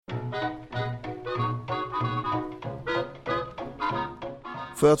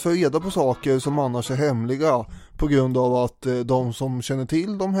för att få reda på saker som annars är hemliga på grund av att de som känner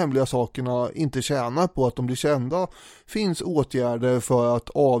till de hemliga sakerna inte tjänar på att de blir kända, finns åtgärder för att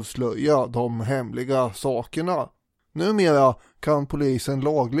avslöja de hemliga sakerna. Numera kan polisen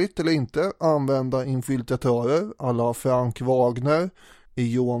lagligt eller inte använda infiltratörer alla Frank Wagner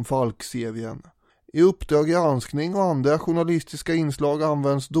i Johan Falk-serien. I Uppdrag granskning och andra journalistiska inslag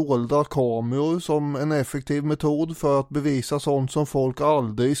används dolda kameror som en effektiv metod för att bevisa sånt som folk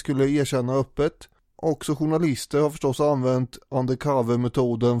aldrig skulle erkänna öppet. Också journalister har förstås använt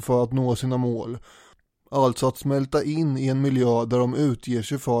undercover-metoden för att nå sina mål. Alltså att smälta in i en miljö där de utger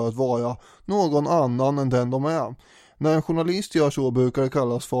sig för att vara någon annan än den de är. När en journalist gör så brukar det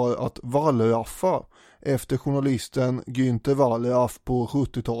kallas för att wallraffa, efter journalisten Günther Wallraff på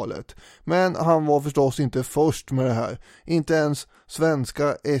 70-talet. Men han var förstås inte först med det här. Inte ens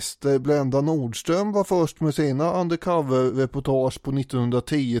svenska Ester Blenda Nordström var först med sina undercover-reportage på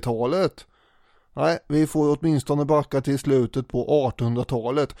 1910-talet. Nej, vi får åtminstone backa till slutet på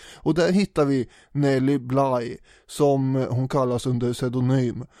 1800-talet och där hittar vi Nellie Bly som hon kallas under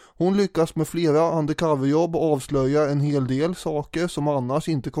pseudonym. Hon lyckas med flera undercoverjobb avslöja en hel del saker som annars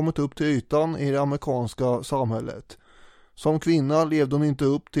inte kommit upp till ytan i det amerikanska samhället. Som kvinna levde hon inte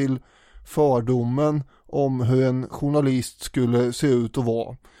upp till fördomen om hur en journalist skulle se ut och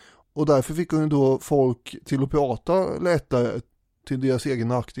vara. Och därför fick hon då folk till att prata lättare till deras egen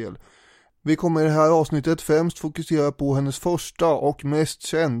nackdel. Vi kommer i det här avsnittet främst fokusera på hennes första och mest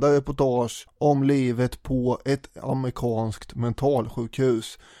kända reportage om livet på ett amerikanskt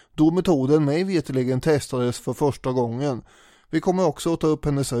mentalsjukhus. Då metoden mig veteligen testades för första gången. Vi kommer också att ta upp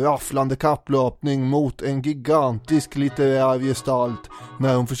hennes rafflande kapplöpning mot en gigantisk litterär gestalt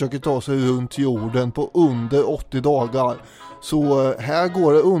när hon försöker ta sig runt jorden på under 80 dagar. Så här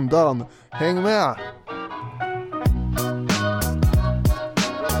går det undan. Häng med!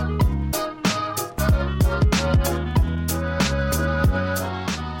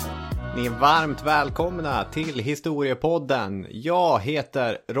 Ni är varmt välkomna till Historiepodden. Jag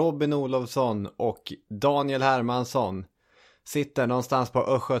heter Robin Olofsson och Daniel Hermansson sitter någonstans på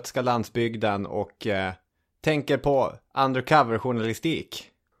östgötska landsbygden och tänker på undercover-journalistik.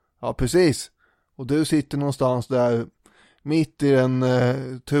 Ja, precis. Och du sitter någonstans där mitt i den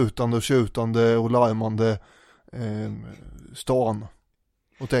tutande och tjutande och larmande stan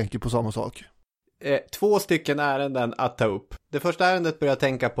och tänker på samma sak. 2 stycken ärenden att ta upp. Det första ärendet började jag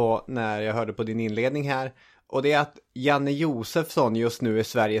tänka på när jag hörde på din inledning här. Och det är att Janne Josefsson just nu är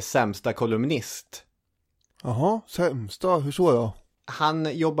Sveriges sämsta kolumnist. Jaha, sämsta? Hur så då?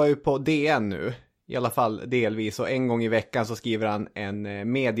 Han jobbar ju på DN nu. I alla fall delvis. Och en gång i veckan så skriver han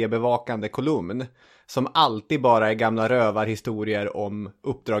en mediebevakande kolumn. Som alltid bara är gamla rövarhistorier om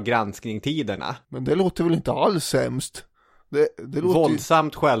Uppdrag granskning-tiderna. Men det låter väl inte alls sämst? Det låter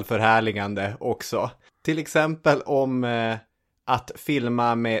våldsamt självförhärligande också. Till exempel om att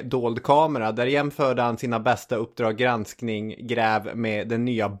filma med dold kamera. Där jämförde han sina bästa Uppdrag granskning gräv med den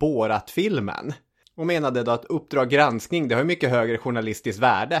nya Borat-filmen. Och menade då att Uppdrag granskning det har mycket högre journalistiskt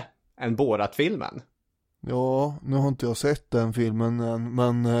värde än Borat-filmen. Ja, nu har inte jag sett den filmen än,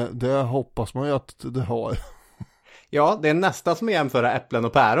 men det hoppas man ju att det har. Ja, det är nästan som att jämföra äpplen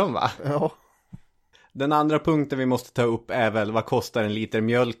och päron, va? Ja. Den andra punkten vi måste ta upp är väl vad kostar en liter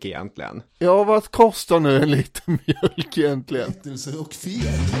mjölk egentligen? Ja, vad kostar nu en liter mjölk egentligen? Rättelse och fel.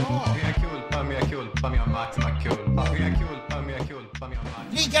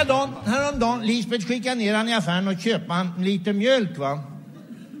 Likadant häromdagen, Lisbeth skickade ner han i affären och köpa en liter mjölk, va?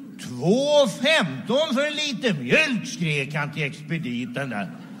 2,15 för en liter mjölk, skrek han till expediten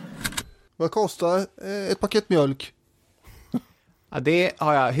där. Vad kostar ett paket mjölk? Ja, det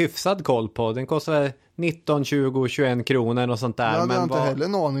har jag hyfsad koll på. Den kostar 19, 20, 21 kronor och sånt där. Ja, det har jag inte heller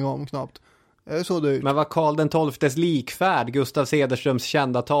en aning om knappt. Är det så dyrt? Men vad Karl den 12:s likfärd, Gustav Cederströms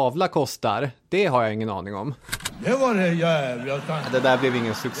kända tavla kostar, det har jag ingen aning om. Det var det jävla. Det där blev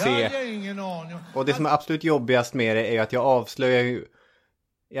ingen succé. Jag har ingen aning. Och det som är absolut jobbigast med det är att jag avslöjar ju,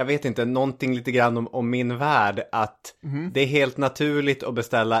 jag vet inte, någonting lite grann om min värld. Att det är helt naturligt att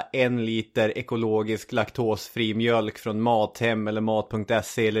beställa 1 liter ekologisk laktosfri mjölk från Mathem eller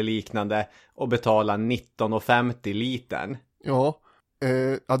mat.se eller liknande och betala 19,50 litern. Ja,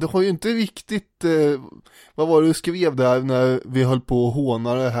 det har ju inte riktigt, vad var det du skrev där när vi höll på att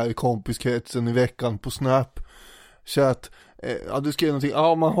håna det här i kompiskretsen i veckan på Snap chat. Du skrev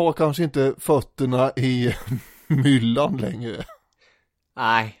någonting, man har kanske inte fötterna i myllan längre.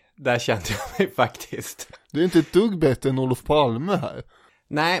 Nej, där kände jag mig faktiskt. Det är inte ett dugg bättre än Olof Palme här.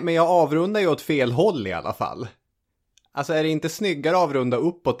 Nej, men jag avrundar ju åt fel håll i alla fall. Alltså är det inte snyggare att avrunda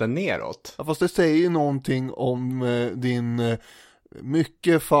uppåt än neråt? Ja, fast det säger ju någonting om din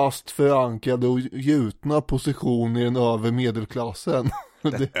mycket fast förankrade och gjutna position i den övre medelklassen.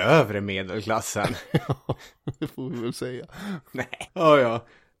 Den övre medelklassen? Ja, det får vi väl säga. Nej. Ja.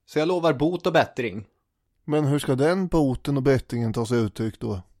 Så jag lovar bot och bättring. Men hur ska den boten och bättringen ta sig uttryck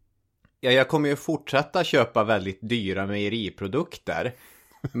då? Ja, jag kommer ju fortsätta köpa väldigt dyra mejeriprodukter.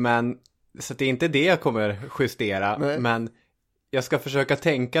 Men, så det är inte det jag kommer justera. Nej. Men jag ska försöka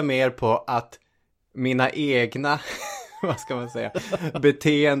tänka mer på att mina egna, vad ska man säga,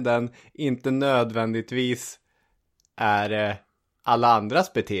 beteenden inte nödvändigtvis är alla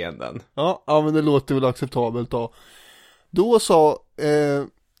andras beteenden. Ja, men det låter väl acceptabelt då. Då sa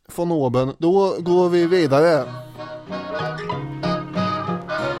von Oben, då går vi vidare.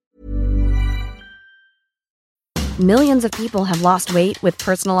 Millions of people have lost weight with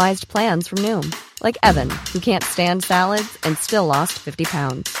personalized plans from Noom. Like Evan, who can't stand salads and still lost 50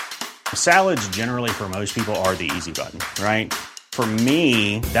 pounds. Salads generally for most people are the easy button, right? For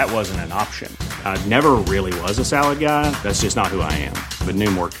me, that wasn't an option. I never really was a salad guy. That's just not who I am. But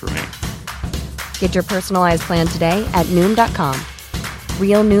Noom worked for me. Get your personalized plan today at Noom.com.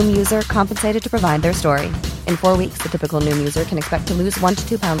 Real Noom user compensated to provide their story. In 4 weeks, the typical Noom user can expect to lose 1 to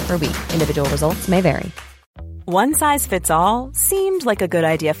 2 pounds per week. Individual results may vary. One size fits all seemed like a good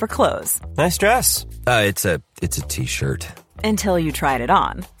idea for clothes. Nice dress. It's a t-shirt. Until you tried it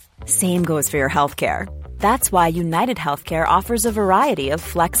on. Same goes for your healthcare. That's why United Healthcare offers a variety of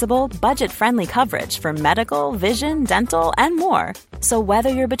flexible, budget-friendly coverage for medical, vision, dental, and more. So whether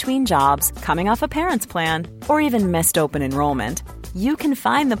you're between jobs, coming off a parent's plan, or even missed open enrollment, you can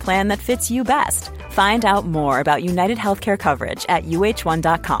find the plan that fits you best. Find out more about United Healthcare coverage at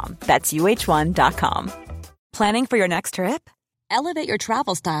uh1.com. That's uh1.com. Planning for your next trip? Elevate your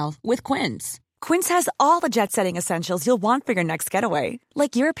travel style with Quince. Quince has all the jet-setting essentials you'll want for your next getaway,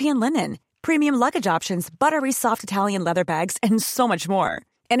 like European linen, premium luggage options, buttery soft Italian leather bags, and so much more.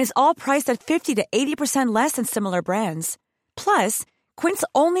 And is all priced at 50 to 80% less than similar brands. Plus, Quince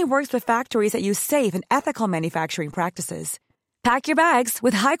only works with factories that use safe and ethical manufacturing practices. Pack your bags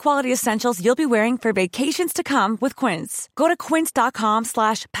with high-quality essentials you'll be wearing for vacations to come with Quince. Go to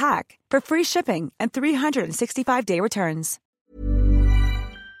quince.com/pack for free shipping and 365-day returns.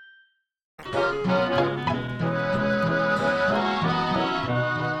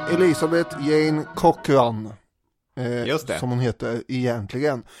 Elizabeth Jane Cochran, Just det. som hon heter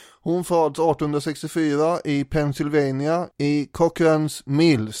egentligen. Hon föddes 1864 i Pennsylvania i Cochrans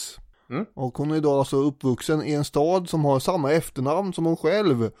Mills. Och hon är idag alltså uppvuxen i en stad som har samma efternamn som hon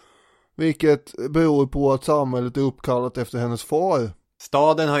själv. Vilket beror på att samhället är uppkallat efter hennes far.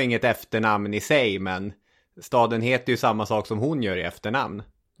 Staden har inget efternamn i sig, men staden heter ju samma sak som hon gör i efternamn.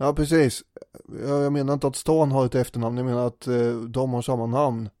 Ja, precis. Jag menar inte att stan har ett efternamn, jag menar att de har samma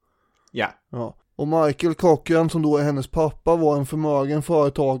namn. Ja. Och Michael Cochran, som då är hennes pappa, var en förmögen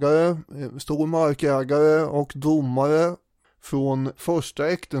företagare, stor markägare och domare. Från första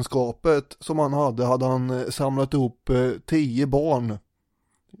äktenskapet som han hade han samlat ihop 10 barn.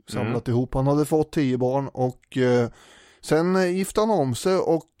 Han hade fått 10 barn och sen gifte han om sig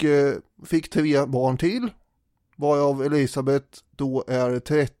och fick 3 barn till. Varav Elisabeth då är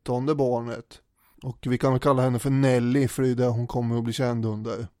 13:e barnet. Och vi kan väl kalla henne för Nelly, för det är det hon kommer att bli känd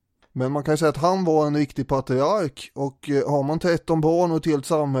under. Men man kan säga att han var en riktig patriark. Och har man 13 barn och ett helt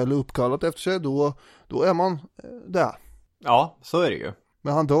samhälle uppkallat efter sig, då är man där. Ja, så är det ju.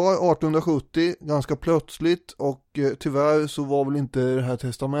 Men han dör 1870 ganska plötsligt och tyvärr så var väl inte det här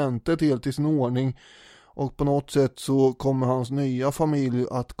testamentet helt i sin ordning. Och på något sätt så kommer hans nya familj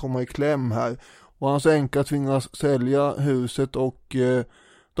att komma i kläm här. Och hans änka tvingas sälja huset och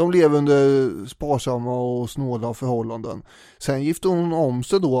de lever under sparsamma och snåla förhållanden. Sen gifte hon om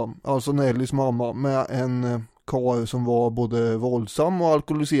sig då, alltså Nellys mamma, med en karl som var både våldsam och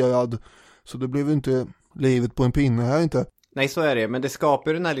alkoholiserad. Så det blev inte livet på en pinne här inte. Nej, så är det. Men det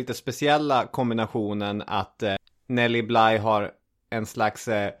skapar den här lite speciella kombinationen att Nellie Bly har en slags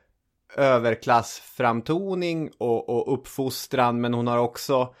överklassframtoning och uppfostran. Men hon har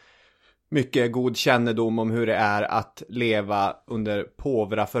också mycket god kännedom om hur det är att leva under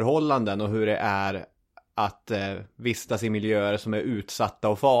påvra förhållanden och hur det är att vistas i miljöer som är utsatta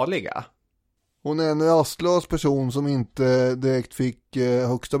och farliga. Hon är en rastlös person som inte direkt fick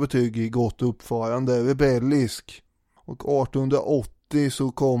högsta betyg i gott uppförande, rebellisk. Och 1880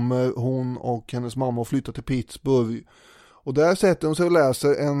 så kommer hon och hennes mamma att flytta till Pittsburgh. Och där sätter hon sig och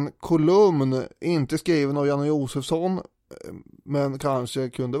läser en kolumn, inte skriven av Janne Josefsson, men kanske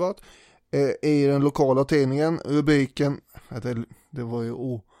kunde varit, i den lokala tidningen. Rubriken, det var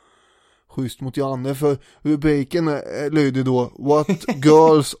ju schysst mot Janne, för rubriken lyder då What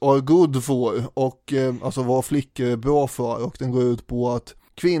girls are good for, och alltså vad flickor är bra för, och den går ut på att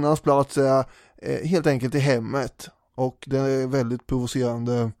kvinnans plats är helt enkelt i hemmet, och det är väldigt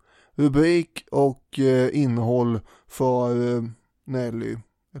provocerande rubrik och innehåll för Nelly,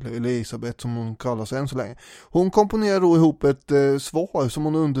 eller Elisabeth som hon kallas än så länge. Hon komponerar då ihop ett svar som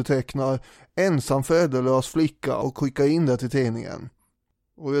hon undertecknar ensam föräldralös flicka och skickar in det till tidningen.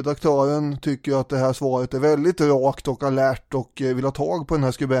 Och redaktören tycker att det här svaret är väldigt rakt och alert och vill ha tag på den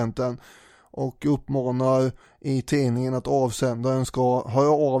här skribenten, och uppmanar i tidningen att avsändaren ska höra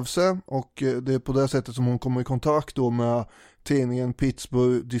av sig, och det är på det sättet som hon kommer i kontakt då med tidningen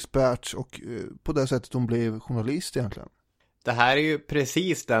Pittsburgh Dispatch, och på det sättet hon blev journalist egentligen. Det här är ju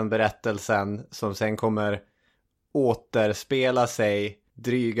precis den berättelsen som sen kommer återspela sig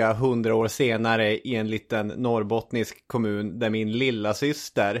dryga 100 år senare i en liten norrbottnisk kommun där min lilla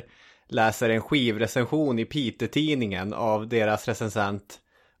syster läser en skivrecension i Piteå-tidningen av deras recensent.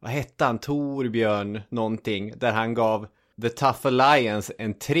 Vad hette han? Torbjörn någonting. Där han gav The Tough Alliance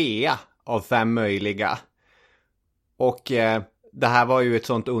en 3 av 5 möjliga. Och det här var ju ett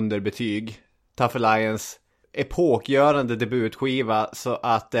sånt underbetyg. Tough Alliance epokgörande debutskiva, så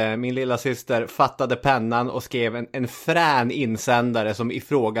att min lilla syster fattade pennan och skrev en frän insändare som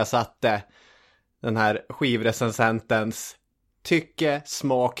ifrågasatte den här skivrecensentens tycke,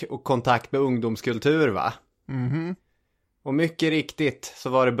 smak och kontakt med ungdomskultur, va? Mhm. Och mycket riktigt så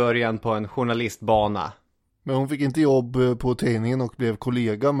var det början på en journalistbana. Men hon fick inte jobb på tidningen och blev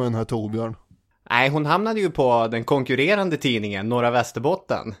kollega med den här Torbjörn. Nej, hon hamnade ju på den konkurrerande tidningen Norra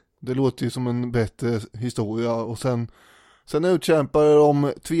Västerbotten. Det låter ju som en bättre historia, och sen utkämpade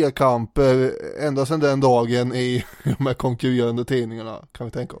de tvekamper ända sedan den dagen i de här konkurrerande tidningarna, kan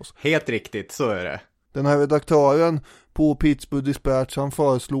vi tänka oss. Helt riktigt, så är det. Den här redaktören på Pittsburgh Dispatch, han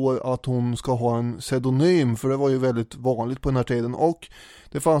föreslår att hon ska ha en pseudonym, för det var ju väldigt vanligt på den här tiden, och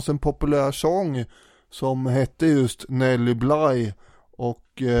det fanns en populär sång som hette just Nelly Bly,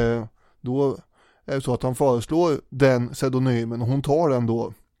 och då är det så att han föreslår den pseudonymen och hon tar den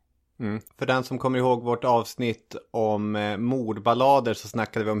då. För den som kommer ihåg vårt avsnitt om mordballader, så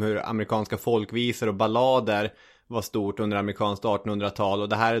snackade vi om hur amerikanska folkvisor och ballader var stort under amerikanskt 1800-tal, och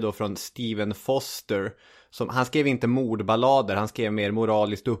det här är då från Stephen Foster. Han skrev inte mordballader, han skrev mer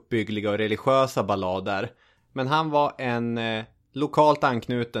moraliskt uppbyggliga och religiösa ballader. Men han var en lokalt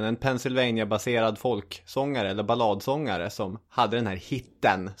anknuten, en Pennsylvania-baserad folksångare eller balladsångare som hade den här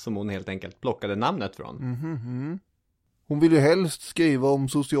hitten som hon helt enkelt plockade namnet från. Hon ville ju helst skriva om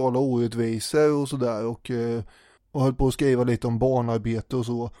sociala orättvisor och sådär, och höll på att skriva lite om barnarbete och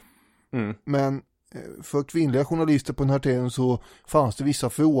så. Men för kvinnliga journalister på den här tiden så fanns det vissa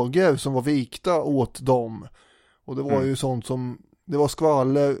frågor som var vikta åt dem. Och det var ju sånt som, det var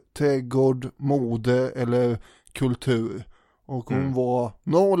skvaller, trädgård, mode eller kultur. Och hon var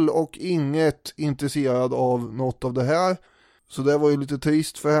noll och inget intresserad av något av det här. Så det var ju lite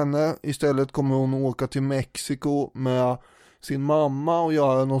trist för henne. Istället kommer hon åka till Mexiko med sin mamma och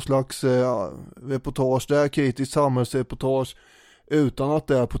göra någon slags reportage där, kritiskt samhällsreportage, utan att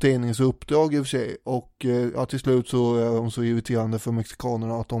det är på tidningens uppdrag i och för sig. Och till slut så är hon så irriterande för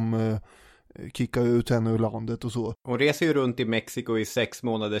mexikanerna att de kickar ut henne ur landet och så. Hon reser ju runt i Mexiko i 6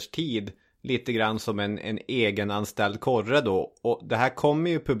 månaders tid, lite grann som en egenanställd korre då. Och det här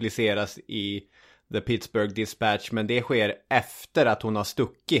kommer ju publiceras i The Pittsburgh Dispatch, men det sker efter att hon har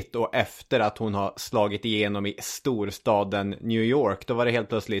stuckit och efter att hon har slagit igenom i storstaden New York. Då var det helt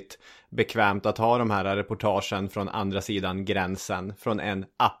plötsligt bekvämt att ha de här reportagen från andra sidan gränsen, från en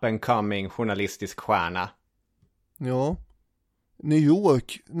up and coming journalistisk stjärna. Ja, New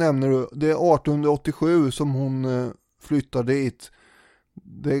York nämner du. Det är 1887 som hon flyttar dit.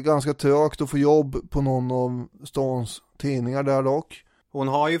 Det är ganska trögt att få jobb på någon av stans tidningar där dock. Hon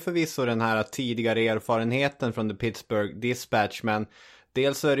har ju förvisso den här tidigare erfarenheten från The Pittsburgh Dispatch, men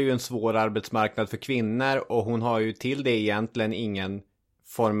dels är det ju en svår arbetsmarknad för kvinnor och hon har ju till det egentligen ingen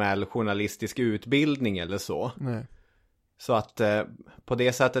formell journalistisk utbildning eller så. Nej. Så att på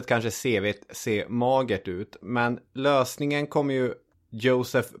det sättet kanske CV:t ser magert ut. Men lösningen kommer ju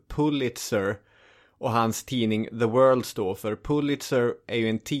Joseph Pulitzer och hans tidning The World stå för. Pulitzer är ju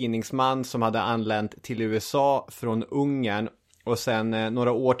en tidningsman som hade anlänt till USA från Ungern. Och sen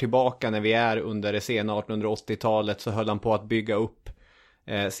några år tillbaka när vi är under det sena 1880-talet så höll han på att bygga upp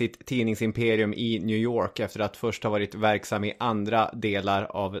sitt tidningsimperium i New York efter att först ha varit verksam i andra delar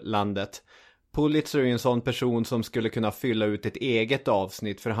av landet. Pulitzer är en sån person som skulle kunna fylla ut ett eget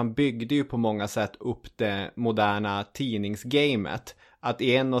avsnitt, för han byggde ju på många sätt upp det moderna tidningsgamet. Att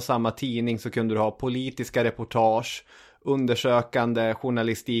i en och samma tidning så kunde du ha politiska reportage, undersökande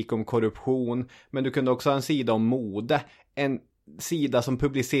journalistik om korruption. Men du kunde också ha en sida om mode. En sida som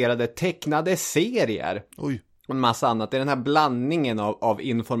publicerade tecknade serier. Oj. Och en massa annat. Det är den här blandningen av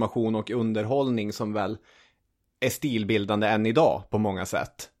information och underhållning som väl är stilbildande än idag på många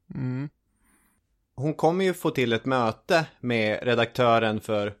sätt. Mm. Hon kommer ju få till ett möte med redaktören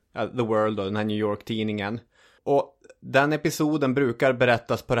för The World och den här New York-tidningen. Och den episoden brukar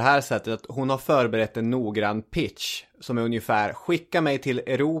berättas på det här sättet att hon har förberett en noggrann pitch som är ungefär: skicka mig till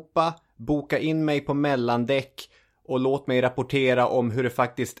Europa, boka in mig på mellandäck och låt mig rapportera om hur det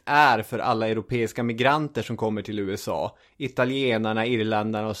faktiskt är för alla europeiska migranter som kommer till USA. Italienarna,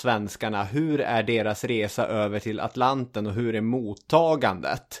 irländarna och svenskarna. Hur är deras resa över till Atlanten och hur är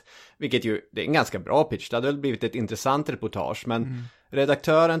mottagandet? Vilket ju, det är en ganska bra pitch. Det hade väl blivit ett intressant reportage. Men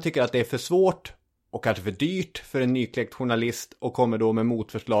redaktören tycker att det är för svårt och kanske för dyrt för en nykläckt journalist och kommer då med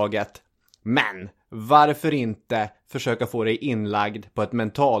motförslaget: men varför inte försöka få dig inlagd på ett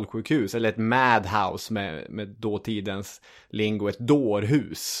mentalsjukhus eller ett madhouse med dåtidens lingo, ett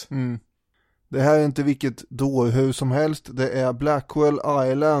dårhus. Mm. Det här är inte vilket dårhus som helst. Det är Blackwell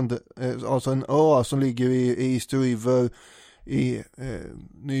Island, alltså en ö som ligger i East River i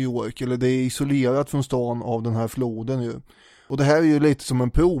New York. Eller det är isolerat från stan av den här floden ju. Och det här är ju lite som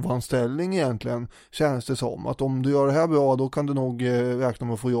en provanställning egentligen, känns det som. Att om du gör det här bra, då kan du nog räkna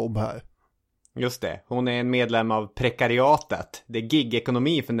med att få jobb här. Just det, hon är en medlem av prekariatet. Det är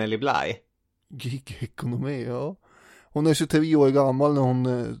gig-ekonomi för Nellie Bly. Gig-ekonomi, ja. Hon är 23 år gammal när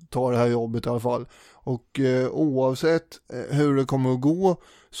hon tar det här jobbet i alla fall. Och oavsett hur det kommer att gå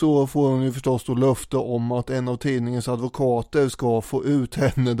så får hon ju förstås då löfte om att en av tidningens advokater ska få ut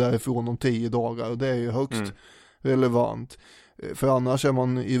henne därifrån om 10 dagar. Och det är ju högst relevant. För annars är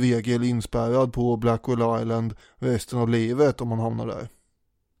man i regel inspärrad på Blackwell Island resten av livet om man hamnar där.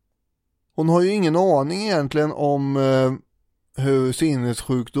 Hon har ju ingen aning egentligen om hur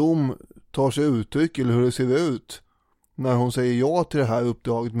sinnessjukdom tar sig uttryck eller hur det ser ut när hon säger ja till det här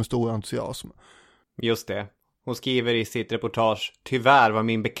uppdraget med stor entusiasm. Just det. Hon skriver i sitt reportage: tyvärr var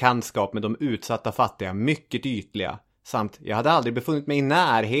min bekantskap med de utsatta fattiga mycket ytliga. Samt, jag hade aldrig befunnit mig i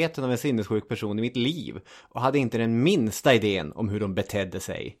närheten av en sinnessjuk person i mitt liv och hade inte den minsta idén om hur de betedde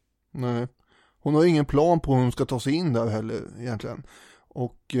sig. Nej, hon har ingen plan på hur hon ska ta sig in där heller egentligen.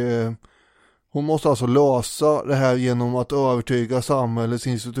 Och hon måste alltså lösa det här genom att övertyga samhällets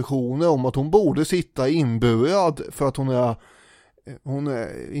institutioner om att hon borde sitta inburad för att hon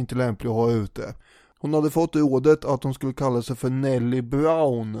är inte lämplig att ha ute. Hon hade fått rådet att hon skulle kalla sig för Nellie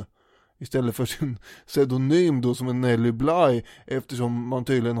Brown istället för sin pseudonym då som är Nellie Bly, eftersom man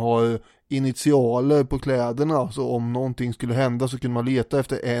tydligen har initialer på kläderna, så om någonting skulle hända så kunde man leta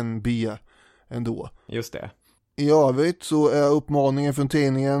efter NB ändå. Just det. I övrigt så är uppmaningen från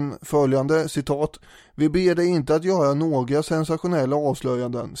tidningen följande, citat: vi ber dig inte att göra några sensationella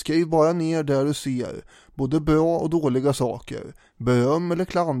avslöjanden. Skriv bara ner där du ser, både bra och dåliga saker. Beröm eller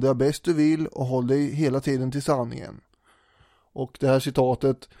klandra bäst du vill och håll dig hela tiden till sanningen. Och det här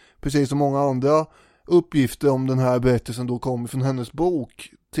citatet, precis som många andra uppgifter om den här berättelsen, då kommer från hennes bok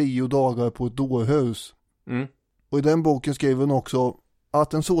 10 dagar på ett dårhus. Och i den boken skriver hon också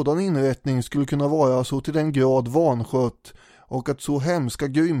att en sådan inrättning skulle kunna vara så till den grad vanskött och att så hemska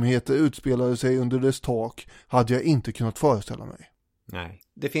grymheter utspelade sig under dess tak hade jag inte kunnat föreställa mig. Nej.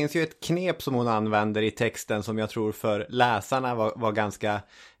 Det finns ju ett knep som hon använder i texten som jag tror för läsarna var ganska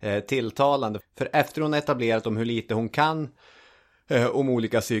tilltalande. För efter hon etablerat om hur lite hon kan om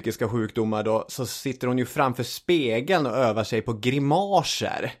olika psykiska sjukdomar då, så sitter hon ju framför spegeln och övar sig på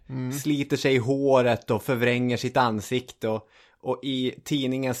grimaser. Sliter sig i håret och förvränger sitt ansikte och i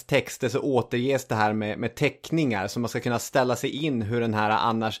tidningens texter så återges det här med teckningar så man ska kunna ställa sig in hur den här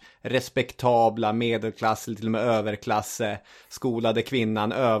annars respektabla medelklass eller till och med överklass skolade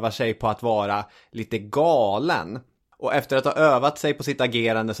kvinnan övar sig på att vara lite galen. Och efter att ha övat sig på sitt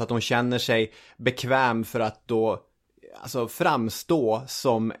agerande så att hon känner sig bekväm för att då alltså framstå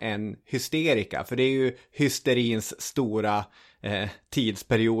som en hysterika, för det är ju hysterins stora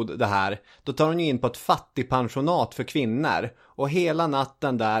tidsperiod det här. Då tar hon ju in på ett fattigpensionat för kvinnor och hela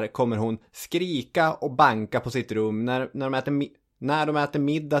natten där kommer hon skrika och banka på sitt rum. När de äter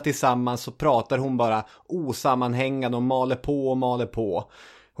middag tillsammans så pratar hon bara osammanhängande och maler på.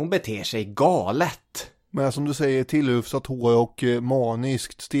 Hon beter sig galet. Men som du säger, tillhufsat hår och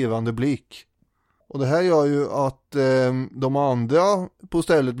maniskt stirrande blick. Och det här gör ju att de andra på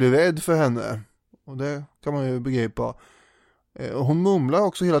stället blir rädd för henne. Och det kan man ju begripa. Hon mumlar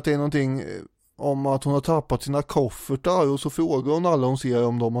också hela tiden någonting om att hon har tappat sina koffertar. Och så frågar hon alla hon ser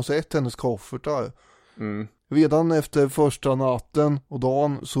om de har sett hennes koffertar. Redan efter första natten och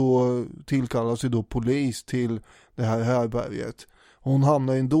dagen så tillkallas ju då polis till det här härberget. Hon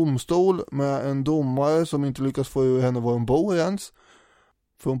hamnar i en domstol med en domare som inte lyckas få ur henne var hon bor ens.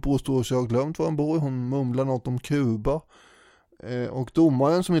 För hon påstår sig ha glömt var hon bor. Hon mumlar något om Kuba. Och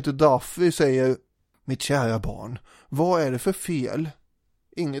domaren som heter Duffy säger: mitt kära barn, vad är det för fel?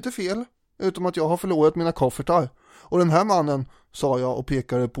 Inget är fel, utom att jag har förlorat mina koffertar. Och den här mannen, sa jag och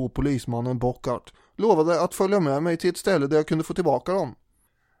pekade på polismannen Bockhart, lovade att följa med mig till ett ställe där jag kunde få tillbaka dem.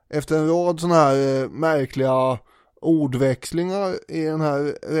 Efter en rad sådana här märkliga ordväxlingar i den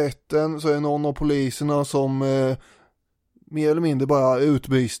här rätten så är det någon av poliserna som mer eller mindre bara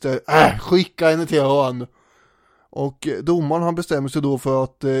utbrister: skicka henne till ön. Och domaren han bestämmer sig då för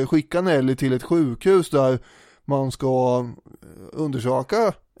att skicka Nelly till ett sjukhus där man ska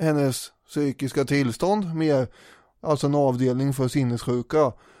undersöka hennes psykiska tillstånd mer, alltså en avdelning för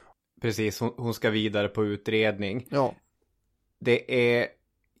sinnessjuka. Precis, hon ska vidare på utredning. Ja. Det är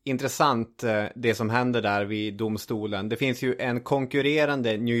intressant det som händer där vid domstolen. Det finns ju en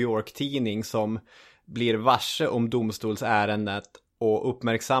konkurrerande New York-tidning som blir varse om domstolsärendet och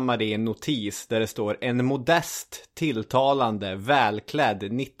uppmärksammar det i en notis där det står: en modest, tilltalande, välklädd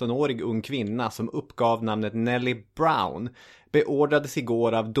 19-årig ung kvinna som uppgav namnet Nellie Brown beordrades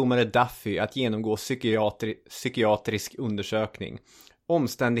igår av domare Duffy att genomgå psykiatrisk undersökning.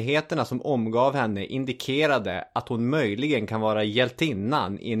 Omständigheterna som omgav henne indikerade att hon möjligen kan vara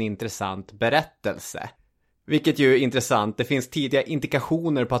hjältinnan i en intressant berättelse. Vilket ju är intressant. Det finns tidiga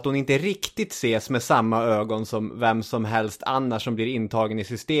indikationer på att hon inte riktigt ses med samma ögon som vem som helst annars som blir intagen i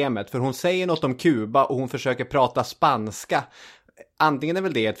systemet. För hon säger något om Kuba och hon försöker prata spanska. Antingen är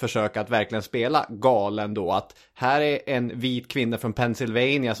väl det ett försök att verkligen spela galen då. Att här är en vit kvinna från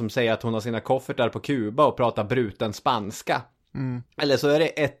Pennsylvania som säger att hon har sina koffertar på Kuba och pratar bruten spanska. Eller så är det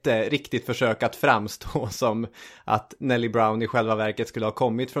ett riktigt försök att framstå som att Nellie Brown i själva verket skulle ha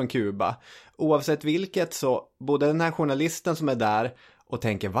kommit från Kuba. Oavsett vilket så både den här journalisten som är där och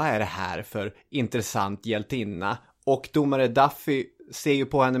tänker vad är det här för intressant hjältinna, och domare Duffy ser ju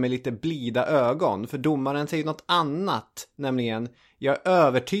på henne med lite blida ögon, för domaren säger något annat, nämligen: jag är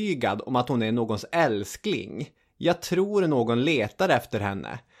övertygad om att hon är någons älskling. Jag tror någon letar efter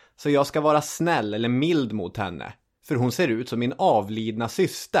henne, så jag ska vara snäll eller mild mot henne. För hon ser ut som min avlidna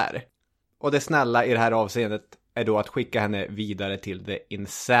syster. Och det snälla i det här avseendet är då att skicka henne vidare till The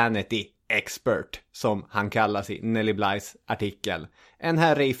Insanity Expert, som han kallas i Nellie Bly's artikel. En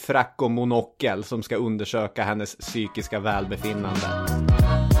herre i frack och monokel som ska undersöka hennes psykiska välbefinnande.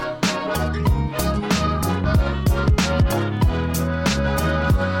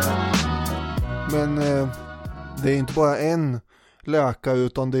 Men det är inte bara en läkare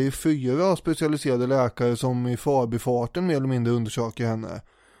utan det är 4 specialiserade läkare som i förbifarten mer eller mindre undersöker henne.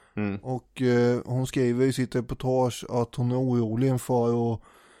 Och hon skriver i sitt reportage att hon är orolig för att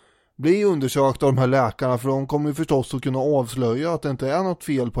bli undersökt av de här läkarna, för de kommer ju förstås att kunna avslöja att det inte är något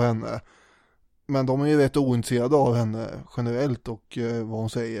fel på henne. Men de är ju rätt ointresserade av henne generellt och vad hon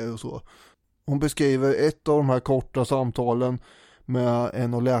säger och så. Hon beskriver ett av de här korta samtalen med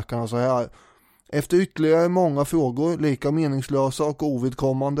en av läkarna så här: efter ytterligare många frågor, lika meningslösa och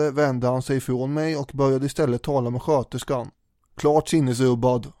ovidkommande, vände han sig ifrån mig och började istället tala med sköterskan. Klart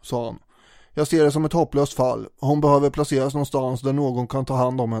sinnesrubbad, sa han. Jag ser det som ett hopplöst fall. Hon behöver placeras någonstans där någon kan ta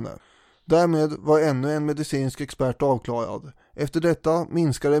hand om henne. Därmed var ännu en medicinsk expert avklarad. Efter detta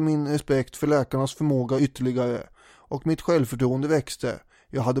minskade min respekt för läkarnas förmåga ytterligare och mitt självförtroende växte.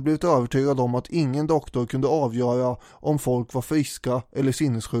 Jag hade blivit övertygad om att ingen doktor kunde avgöra om folk var friska eller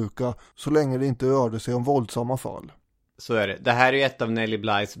sinnessjuka så länge det inte rörde sig om våldsamma fall. Så är det. Det här är ju ett av Nellie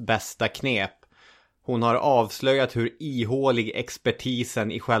Bly's bästa knep. Hon har avslöjat hur ihålig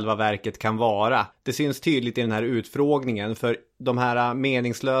expertisen i själva verket kan vara. Det syns tydligt i den här utfrågningen, för de här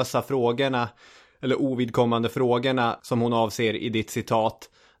meningslösa frågorna eller ovidkommande frågorna som hon avser i ditt citat,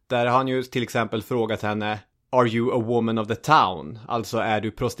 där har han ju till exempel frågat henne: Are you a woman of the town? Alltså, är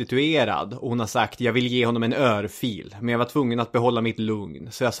du prostituerad? Och hon har sagt: jag vill ge honom en örfil, men jag var tvungen att behålla mitt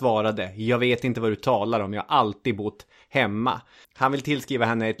lugn. Så jag svarade: jag vet inte vad du talar om, jag har alltid bott hemma. Han vill tillskriva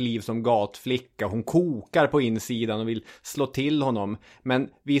henne ett liv som gatflicka. Hon kokar på insidan och vill slå till honom. Men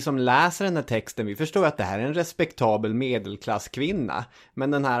vi som läser den här texten, vi förstår att det här är en respektabel medelklasskvinna.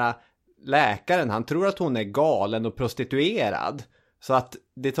 Men den här läkaren, han tror att hon är galen och prostituerad. Så att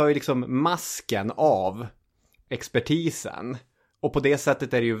det tar ju liksom masken av expertisen. Och på det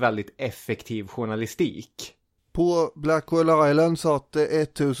sättet är det ju väldigt effektiv journalistik. På Blackwell Island satt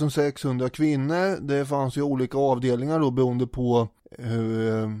 1600 kvinnor. Det fanns ju olika avdelningar då beroende på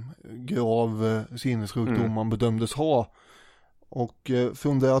hur grav sinnessjukdom man bedömdes ha. Och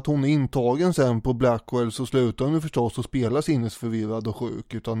från det att hon är intagen sen på Blackwell så slutar hon förstås att spela sinnesförvirrad och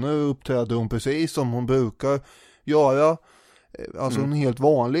sjuk. Utan nu uppträder hon precis som hon brukar göra. Alltså hon är helt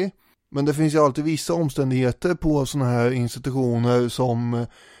vanlig. Men det finns ju alltid vissa omständigheter på sådana här institutioner som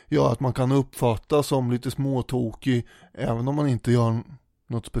gör att man kan uppfatta som lite småtokig även om man inte gör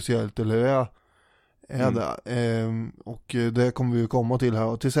något speciellt eller är där. Och det kommer vi ju komma till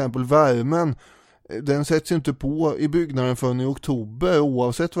här. Till exempel värmen, den sätts inte på i byggnaden förrän i oktober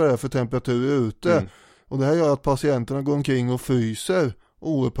oavsett vad det är för temperatur ute. Och det här gör att patienterna går omkring och fryser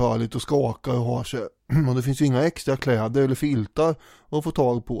oupphörligt och skakar och har sig. Och det finns inga extra kläder eller filtar att få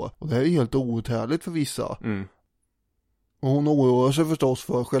tag på. Och det här är helt outhärdligt för vissa. Och hon oroar sig förstås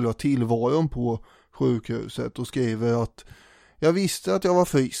för själva tillvaron på sjukhuset och skriver att jag visste att jag var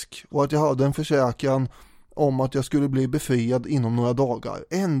frisk och att jag hade en försäkran om att jag skulle bli befriad inom några dagar.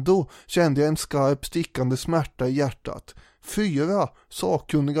 Ändå kände jag en skarp stickande smärta i hjärtat. 4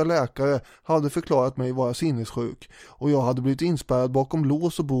 sakkunniga läkare hade förklarat mig vara sinnessjuk och jag hade blivit inspärrad bakom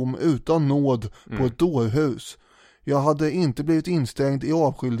lås och bom utan nåd på ett dårhus. Jag hade inte blivit instängd i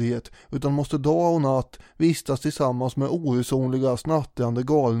avskildhet utan måste dag och natt vistas tillsammans med oresonliga, snattrande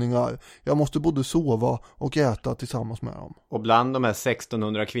galningar. Jag måste både sova och äta tillsammans med dem. Och bland de här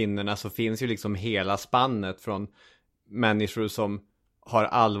 1600 kvinnorna så finns ju liksom hela spannet från människor som har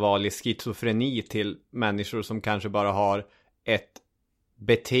allvarlig schizofreni till människor som kanske bara har ett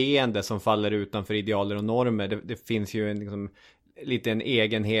beteende som faller utanför idealer och normer. Det finns ju en liksom lite en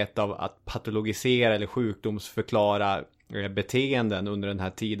egenhet av att patologisera eller sjukdomsförklara beteenden under den här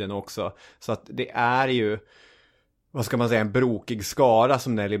tiden också. Så att det är ju, vad ska man säga, en brokig skara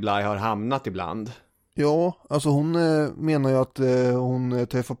som Nellie Bly har hamnat ibland. Ja, alltså hon menar ju att hon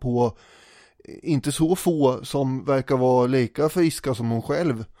träffar på inte så få som verkar vara lika friska som hon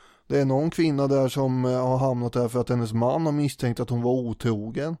själv. Det är någon kvinna där som har hamnat där för att hennes man har misstänkt att hon var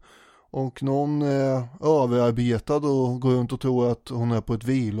otrogen. Och någon är överarbetad och går runt och tror att hon är på ett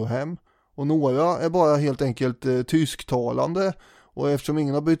vilohem. Och några är bara helt enkelt tysktalande. Och eftersom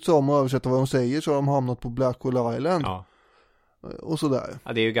ingen har bytt sig om att översätta vad de säger så har de hamnat på Blackwell Island. Ja. Och sådär.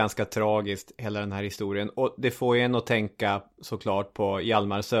 Ja, det är ju ganska tragiskt hela den här historien. Och det får ju en att tänka såklart på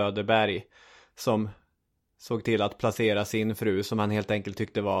Hjalmar Söderberg. Som såg till att placera sin fru som han helt enkelt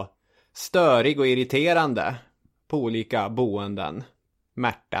tyckte var störig och irriterande på olika boenden.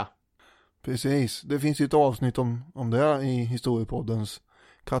 Märta. Precis, det finns ju ett avsnitt om det i Historiepoddens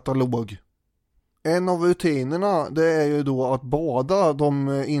katalog. En av rutinerna det är ju då att bada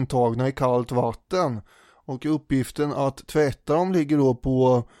de intagna i kallt vatten. Och uppgiften att tvätta dem ligger då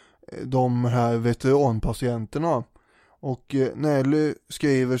på de här veteranpatienterna. Och Nelly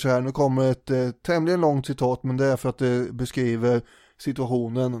skriver så här, nu kommer ett tämligen långt citat men det är för att det beskriver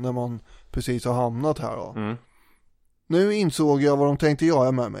situationen när man precis har hamnat här då. Nu insåg jag vad de tänkte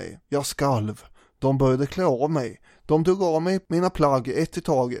göra med mig. Jag skalv. De började klä av mig. De tog av mig mina plagg ett i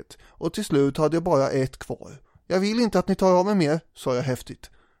taget. Och till slut hade jag bara ett kvar. Jag vill inte att ni tar av mig mer, sa jag häftigt.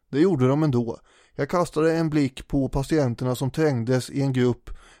 Det gjorde de ändå. Jag kastade en blick på patienterna som trängdes i en grupp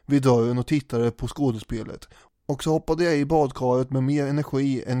vid dörren och tittade på skådespelet. Och så hoppade jag i badkaret med mer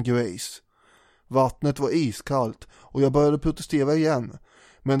energi än Grace. Vattnet var iskallt och jag började protestera igen.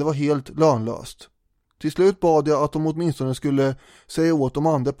 Men det var helt lönlöst. Till slut bad jag att de åtminstone skulle säga åt de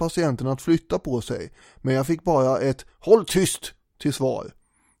andra patienterna att flytta på sig. Men jag fick bara ett "håll tyst" till svar.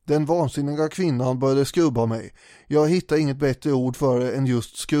 Den vansinniga kvinnan började skrubba mig. Jag hittade inget bättre ord för det än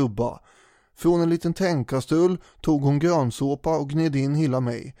just skrubba. Från en liten tändkastrull tog hon grönsåpa och gned in hela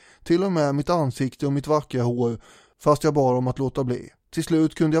mig. Till och med mitt ansikte och mitt vackra hår, fast jag bad om att låta bli. Till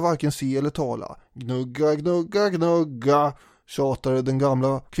slut kunde jag varken se eller tala. Gnugga, gnugga, gnugga, tjatade den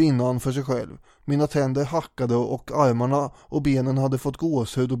gamla kvinnan för sig själv. Mina tänder hackade och armarna och benen hade fått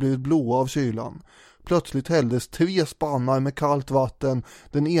gåshud och blivit blåa av kylan. Plötsligt hälldes 3 spannar med kallt vatten,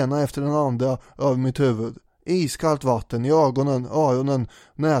 den ena efter den andra, över mitt huvud. Iskallt vatten i ögonen, öronen,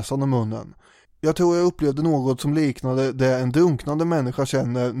 näsan och munnen. Jag tror jag upplevde något som liknade det en drunknande människa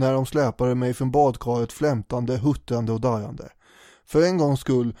känner när de släpade mig från badkaret flämtande, huttrande och darrande. För en gångs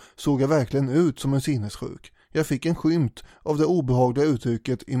skull såg jag verkligen ut som en sinnessjuk. Jag fick en skymt av det obehagliga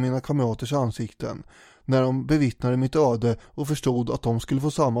uttrycket i mina kamraters ansikten när de bevittnade mitt öde och förstod att de skulle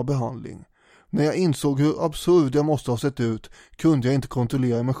få samma behandling. När jag insåg hur absurd jag måste ha sett ut kunde jag inte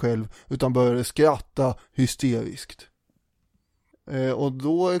kontrollera mig själv utan började skratta hysteriskt. Och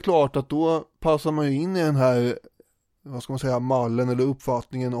då är det klart att då passar man ju in i den här, vad ska man säga, mallen eller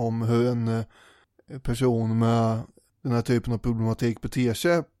uppfattningen om hur en person med den här typen av problematik beter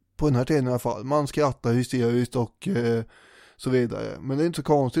sig på den här tiden i alla fall. Man skrattar hysteriskt och så vidare. Men det är inte så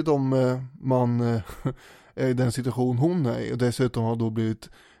konstigt om man är i den situation hon är i, och dessutom har då blivit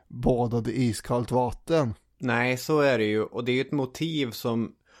badad i iskallt vatten. Nej, så är det ju. Och det är ju ett motiv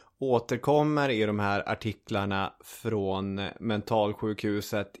som återkommer i de här artiklarna från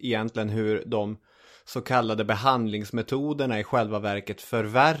mentalsjukhuset. Egentligen hur de så kallade behandlingsmetoderna i själva verket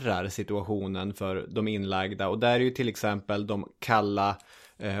förvärrar situationen för de inlagda. Och där är ju till exempel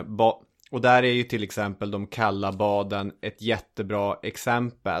de kalla baden ett jättebra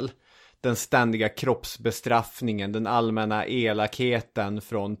exempel. Den ständiga kroppsbestraffningen, den allmänna elakheten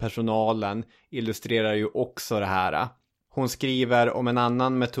från personalen illustrerar ju också det här. Hon skriver om en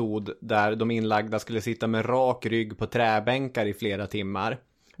annan metod där de inlagda skulle sitta med rak rygg på träbänkar i flera timmar.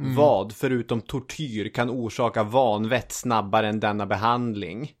 Vad, förutom tortyr, kan orsaka vanvett snabbare än denna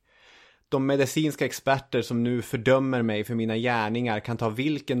behandling? De medicinska experter som nu fördömer mig för mina gärningar kan ta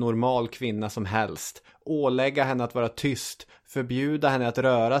vilken normal kvinna som helst, ålägga henne att vara tyst, förbjuda henne att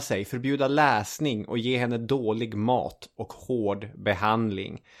röra sig, förbjuda läsning och ge henne dålig mat och hård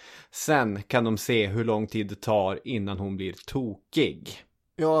behandling. Sen kan de se hur lång tid det tar innan hon blir tokig.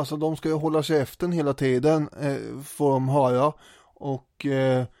 Ja, alltså de ska ju hålla käften hela tiden, får de höra. Och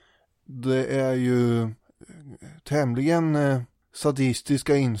det är ju tämligen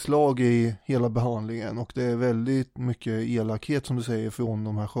sadistiska inslag i hela behandlingen. Och det är väldigt mycket elakhet, som du säger, från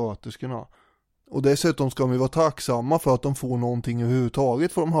de här sköterskorna. Och dessutom ska de ju vara tacksamma för att de får någonting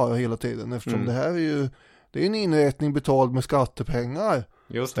överhuvudtaget, får de höra hela tiden. Eftersom det här är ju, det är en inrättning betald med skattepengar.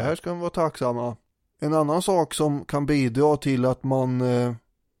 Just det. Det här ska de vara tacksamma. En annan sak som kan bidra till att man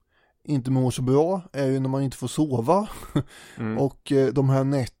inte mår så bra är ju när man inte får sova. Och de här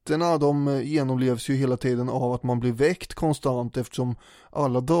nätterna, de genomlevs ju hela tiden av att man blir väckt konstant, eftersom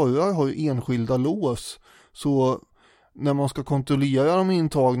alla dörrar har ju enskilda lås. Så när man ska kontrollera de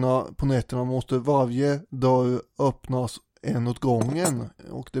intagna på nätterna måste varje dörr öppnas en åt gången,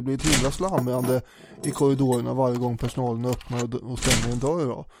 och det blir ett himla slamrande i korridorerna varje gång personalen öppnar och stänger en dörr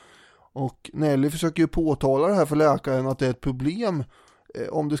då. Och Nelly försöker ju påtala det här för läkaren, att det är ett problem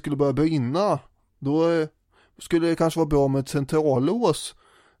om det skulle börja brinna. Då skulle det kanske vara bra med ett centrallås,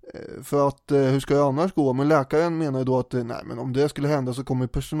 för att hur ska det annars gå? Men läkaren menar ju då att nej, men om det skulle hända så kommer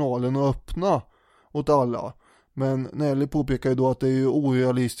personalen att öppna åt alla. Men Nelly påpekar ju då att det är ju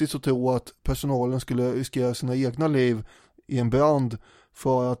orealistiskt att tro att personalen skulle riskera sina egna liv i en brand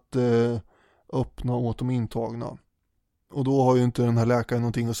för att öppna åt de intagna. Och då har ju inte den här läkaren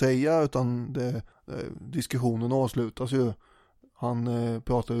någonting att säga, utan diskussionen avslutas ju. Han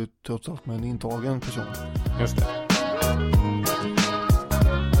pratar ju trots allt med en intagen person. Just det.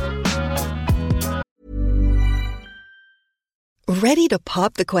 Ready to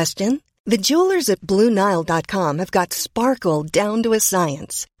pop the question? The jewelers at BlueNile.com have got sparkle down to a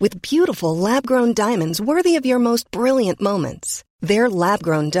science with beautiful lab-grown diamonds worthy of your most brilliant moments. Their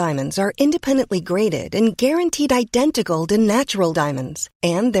lab-grown diamonds are independently graded and guaranteed identical to natural diamonds,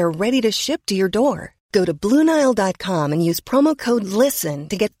 and they're ready to ship to your door. Go to BlueNile.com and use promo code LISTEN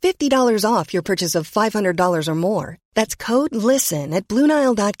to get $50 off your purchase of $500 or more. That's code LISTEN at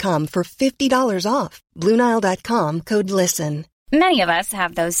BlueNile.com for $50 off. BlueNile.com, code LISTEN. Many of us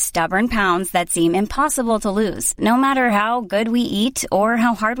have those stubborn pounds that seem impossible to lose, no matter how good we eat or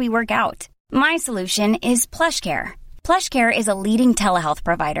how hard we work out. My solution is PlushCare. PlushCare is a leading telehealth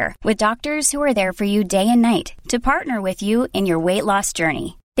provider with doctors who are there for you day and night to partner with you in your weight loss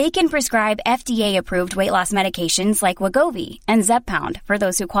journey. They can prescribe FDA-approved weight loss medications like Wegovy and Zepbound for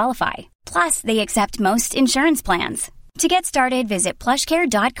those who qualify. Plus, they accept most insurance plans. To get started, visit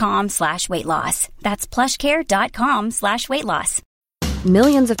plushcare.com/weightloss. That's plushcare.com/weightloss.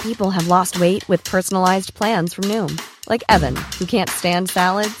 Millions of people have lost weight with personalized plans from Noom. Like Evan, who can't stand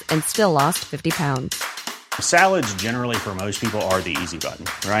salads and still lost 50 pounds. Salads generally for most people are the easy button,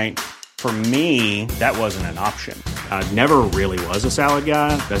 right? For me, that wasn't an option. I never really was a salad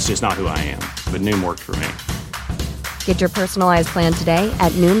guy. That's just not who I am. But Noom worked for me. Get your personalized plan today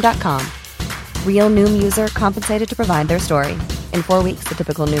at Noom.com. Real Noom user compensated to provide their story. In 4 weeks, the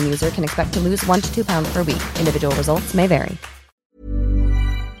typical Noom user can expect to lose 1 to 2 pounds per week. Individual results may vary.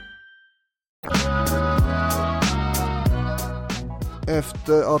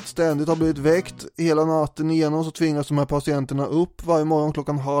 Efter att ständigt ha blivit väckt hela natten igenom så tvingas de här patienterna upp varje morgon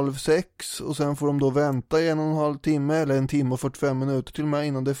 5:30, och sen får de då vänta i 1,5 timme eller 1 timme och 45 minuter till och med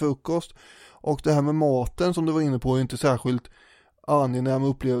innan det är frukost. Och det här med maten som du var inne på är inte särskilt angenäm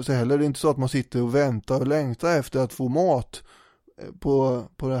upplevelse heller. Det är inte så att man sitter och väntar och längtar efter att få mat på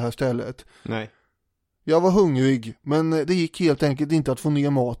det här stället. Nej. Jag var hungrig, men det gick helt enkelt inte att få ner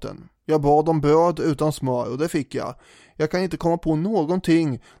maten. Jag bad om bröd utan smör och det fick jag. Jag kan inte komma på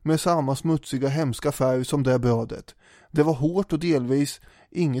någonting med samma smutsiga hemska färg som det brödet. Det var hårt och delvis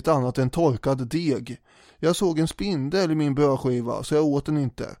inget annat än torkad deg. Jag såg en spindel i min brödskiva så jag åt den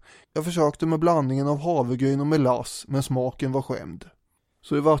inte. Jag försökte med blandningen av havregryn och melass, men smaken var skämd.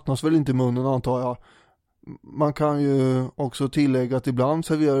 Så det vattnas väl inte i munnen, antar jag. Man kan ju också tillägga att ibland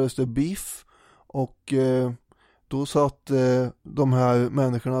serverades det biff, och då satt de här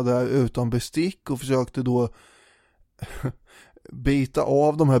människorna där utan bestick och försökte då bita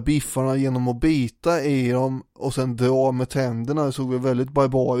av de här biffarna genom att bita i dem och sen dra med tänderna. Det såg väl väldigt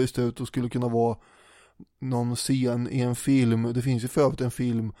barbariskt ut och skulle kunna vara någon scen i en film. Det finns ju för övrigt en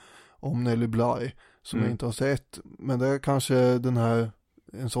film om Nellie Bly som jag inte har sett, men det är kanske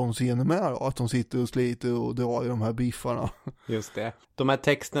en sån scen är med då, att de sitter och sliter och drar i de här biffarna. Just det. De här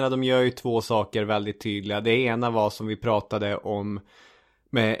texterna, de gör ju två saker väldigt tydliga. Det ena var som vi pratade om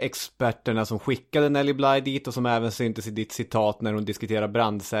med experterna som skickade Nellie Bly dit och som även syntes i ditt citat när hon diskuterar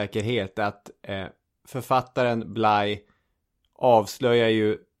brandsäkerhet, att författaren Bly avslöjar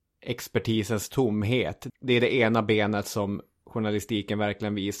ju expertisens tomhet. Det är det ena benet som journalistiken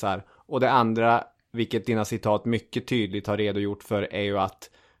verkligen visar. Och det andra, vilket dina citat mycket tydligt har redogjort för, är ju att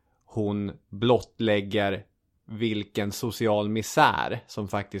hon blottlägger vilken social misär som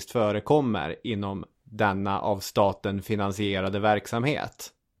faktiskt förekommer inom denna av staten finansierade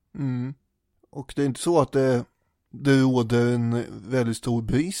verksamhet. Och det är inte så att det råder en väldigt stor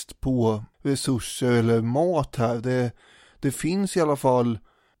brist på resurser eller mat här. Det finns i alla fall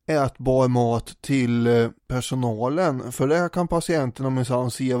ätbar mat till personalen. För det kan patienterna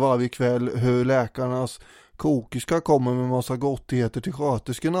minsann se varje kväll hur läkarnas kokerska kommer med massa gottigheter till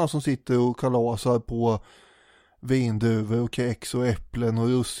sköterskorna som sitter och kalasar på vindruvor och kex och äpplen och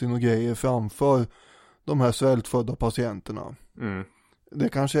russin och grejer framför de här svältfödda patienterna. Det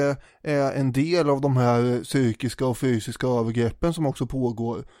kanske är en del av de här psykiska och fysiska övergreppen som också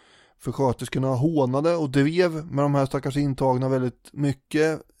pågår. För sköterskorna hånade och drev med de här stackars intagna väldigt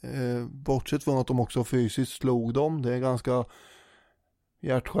mycket. Bortsett från att de också fysiskt slog dem. Det är ganska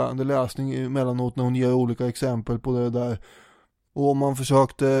hjärtskärande läsning emellanåt när hon ger olika exempel på det där. Och om man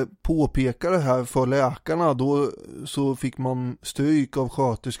försökte påpeka det här för läkarna, då så fick man stryk av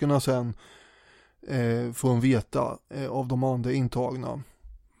sköterskorna sen från veta av de andra intagna.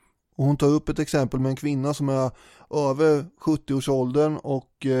 Och hon tar upp ett exempel med en kvinna som är över 70-årsåldern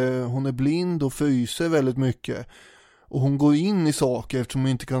och hon är blind och fryser väldigt mycket. Och hon går in i saker eftersom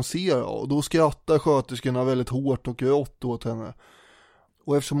hon inte kan se det. Och då skrattar sköterskorna väldigt hårt och rått åt henne.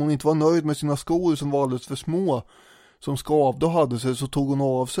 Och eftersom hon inte var nöjd med sina skor som var alldeles för små, som skavde och hade sig, så tog hon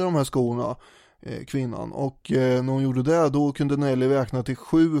av sig de här skorna, kvinnan. Och när hon gjorde det, då kunde Nellie räkna till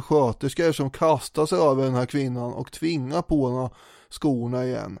 7 sköterskor som kastade sig över den här kvinnan och tvinga på henne skorna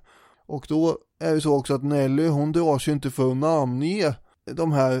igen. Och då är det så också att Nellie, hon drar sig inte för att namnge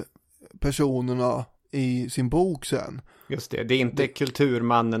de här personerna i sin bok sen. Just det, det är inte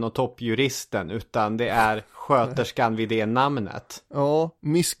kulturmannen och toppjuristen, utan det är sköterskan vid det namnet. Ja,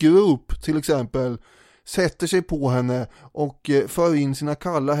 Miss Group till exempel sätter sig på henne och för in sina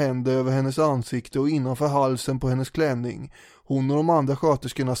kalla händer över hennes ansikte och innanför halsen på hennes klänning. Hon och de andra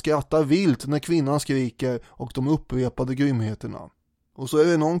sköterskorna skrattar vilt när kvinnan skriker och de upprepade grymheterna. Och så är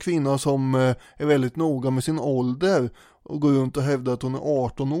det någon kvinna som är väldigt noga med sin ålder och går runt och hävdar att hon är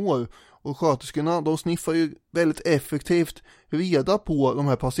 18 år. Och sköterskorna, de sniffar ju väldigt effektivt reda på de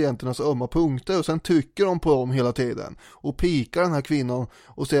här patienternas ömma punkter och sen trycker de på dem hela tiden och pikar den här kvinnan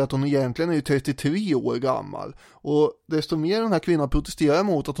och säger att hon egentligen är 33 år gammal. Och desto mer den här kvinnan protesterar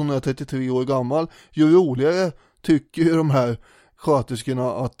mot att hon är 33 år gammal, ju roligare tycker ju de här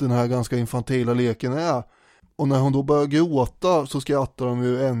sköterskorna att den här ganska infantila leken är. Och när hon då börjar gråta så skrattar de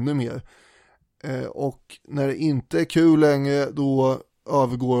ju ännu mer. Och när det inte är kul längre, då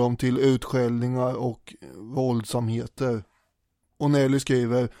övergår de till utskällningar och våldsamheter. Och Nellie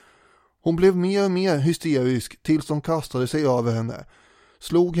skriver: hon blev mer och mer hysterisk tills de kastade sig över henne.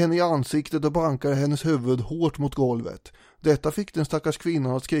 Slog henne i ansiktet och bankade hennes huvud hårt mot golvet. Detta fick den stackars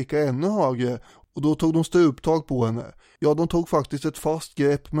kvinnan att skrika ännu högre och då tog de stuptag på henne. Ja, de tog faktiskt ett fast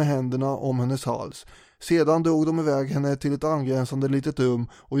grepp med händerna om hennes hals. Sedan drog de iväg henne till ett angränsande litet rum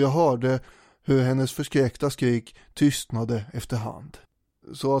och jag hörde hur hennes förskräckta skrik tystnade efterhand.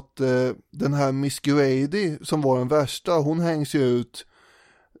 Så att den här Miss Grady som var den värsta, hon hängs ju ut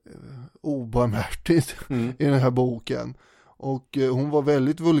obarmhärtigt i den här boken. Och hon var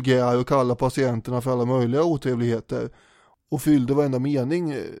väldigt vulgär och kallade patienterna för alla möjliga otrevligheter. Och fyllde varenda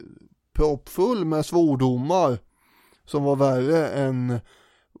mening proppfull med svordomar som var värre än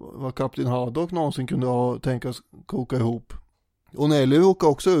vad Kapten Haddock någonsin kunde ha tänkas koka ihop. Och Nellie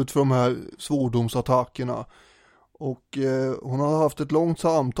råkade också ut för de här svordomsattackerna. Och hon hade haft ett långt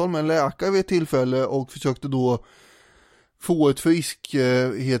samtal med en läkare vid ett tillfälle och försökte då få ett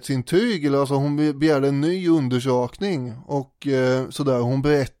friskhetsintyg, eller alltså hon begärde en ny undersökning och sådär. Hon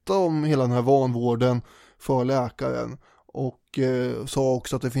berättade om hela den här vanvården för läkaren och sa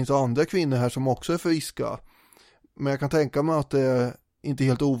också att det finns andra kvinnor här som också är friska. Men jag kan tänka mig att det är inte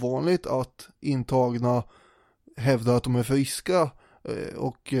helt ovanligt att intagna hävdar att de är friska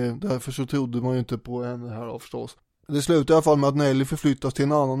och därför så trodde man ju inte på henne här då, förstås. Det slutar i alla fall med att Nelly förflyttas till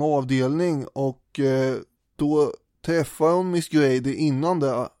en annan avdelning och då träffar hon Miss Grady innan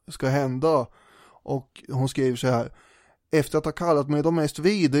det ska hända och hon skriver så här: efter att ha kallat mig de mest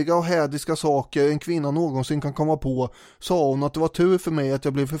vidriga och hädiska saker en kvinna någonsin kan komma på, sa hon att det var tur för mig att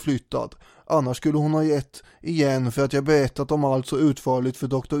jag blev förflyttad. Annars skulle hon ha gett igen för att jag berättat om allt så utförligt för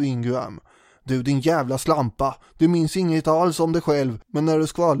Dr. Ingram. Du din jävla slampa, du minns inget alls om dig själv, men när du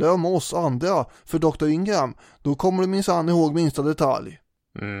skvallrar om oss andra för Dr. Ingram, då kommer du minsann ihåg minsta detalj.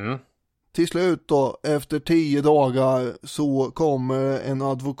 Till slut då, efter 10 dagar så kommer en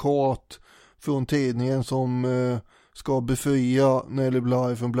advokat från tidningen som ska befria Nellie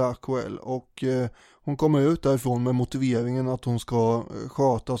Bly från Blackwell och hon kommer ut därifrån med motiveringen att hon ska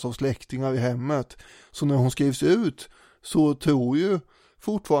skötas av släktingar i hemmet. Så när hon skrivs ut så tror ju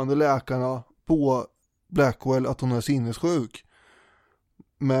fortfarande läkarna på Blackwell att hon är sinnessjuk.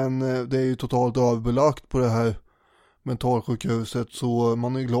 Men det är ju totalt överbelagt på det här mentalsjukhuset, så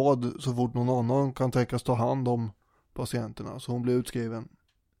man är glad så fort någon annan kan tänkas ta hand om patienterna, så hon blir utskriven.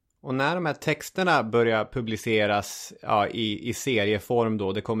 Och när de här texterna börjar publiceras i serieform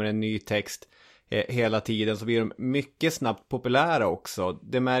då, det kommer en ny text hela tiden, så blir de mycket snabbt populära också.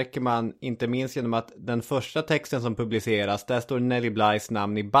 Det märker man inte minst genom att den första texten som publiceras, där står Nellie Blys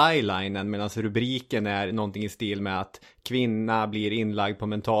namn i bylinen, medan rubriken är någonting i stil med att kvinna blir inlagd på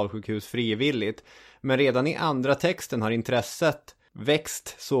mentalsjukhus frivilligt. Men redan i andra texten har intresset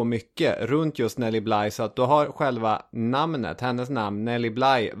växt så mycket runt just Nellie Bly så att då har själva namnet, hennes namn Nellie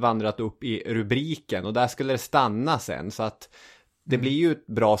Bly, vandrat upp i rubriken och där skulle det stanna sen, så att det blir ju ett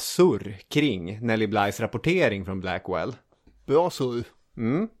bra surr kring Nellie Blys rapportering från Blackwell. Bra surr.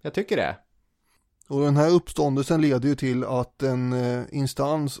 Jag tycker det. Och den här uppståndelsen leder ju till att en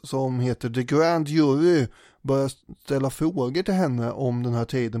instans som heter The Grand Jury börjar ställa frågor till henne om den här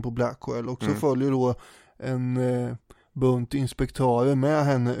tiden på Blackwell. Och så följer då en bunt inspektörer med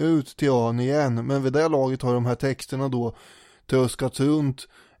henne ut till ön igen. Men vid det laget har de här texterna då tröskats runt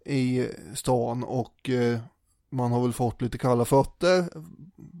i stan och man har väl fått lite kalla fötter.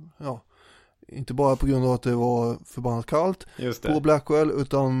 Ja, inte bara på grund av att det var förbannat kallt på Blackwell,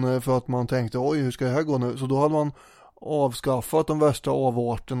 utan för att man tänkte, oj, hur ska det här gå nu? Så då hade man avskaffat de värsta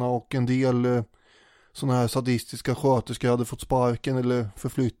avarterna och en del sådana här sadistiska sköterskor hade fått sparken eller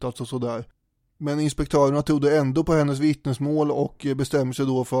förflyttats och sådär. Men inspektörerna tog det ändå på hennes vittnesmål och bestämde sig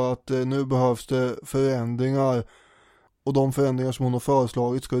då för att nu behövs det förändringar. Och de förändringar som hon har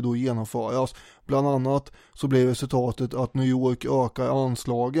föreslagit ska ju då genomföras. Bland annat så blev resultatet att New York ökar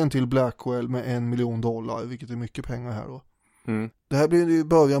anslagen till Blackwell med $1 million, vilket är mycket pengar här då. Det här blir ju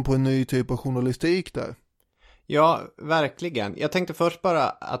början på en ny typ av journalistik där. Ja, verkligen. Jag tänkte först bara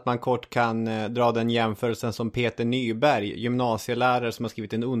att man kort kan dra den jämförelsen som Peter Nyberg, gymnasielärare som har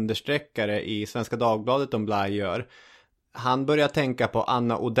skrivit en understreckare i Svenska Dagbladet om Bly gör. Han börjar tänka på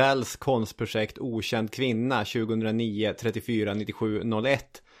Anna Odells konstprojekt Okänd kvinna 2009 34 97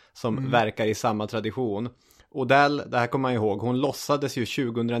 01 som verkar i samma tradition. Odell, det här kommer man ihåg, hon låtsades ju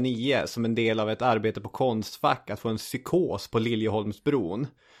 2009 som en del av ett arbete på Konstfack att få en psykos på Liljeholmsbron.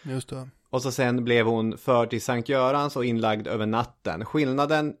 Just det. Och så sen blev hon förd till Sankt Görans och inlagd över natten.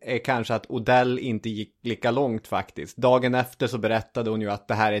 Skillnaden är kanske att Odell inte gick lika långt faktiskt. Dagen efter så berättade hon ju att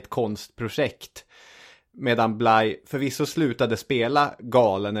det här är ett konstprojekt. Medan Bly förvisso slutade spela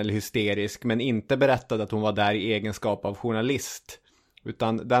galen eller hysterisk, men inte berättade att hon var där i egenskap av journalist.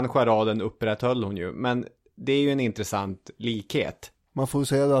 Utan den charaden upprätthöll hon ju. Men det är ju en intressant likhet. Man får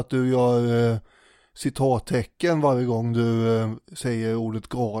säga att du gör citattecken varje gång du säger ordet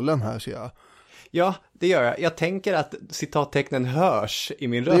galen här, ser jag. Ja, det gör jag. Jag tänker att citattecknen hörs i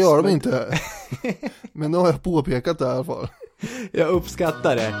min röst. Det gör de inte. Men nu har jag påpekat det i alla fall. Jag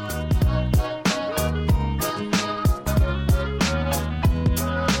uppskattar det.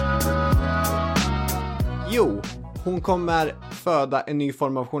 Jo, hon kommer föda en ny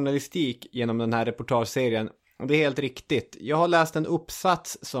form av journalistik genom den här reportageserien. Det är helt riktigt. Jag har läst en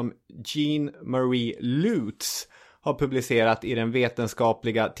uppsats som Jean Marie Lutz har publicerat i den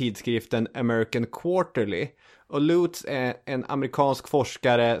vetenskapliga tidskriften American Quarterly. Och Lutz är en amerikansk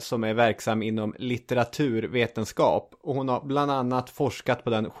forskare som är verksam inom litteraturvetenskap. Och hon har bland annat forskat på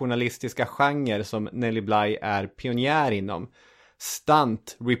den journalistiska genre som Nellie Bly är pionjär inom.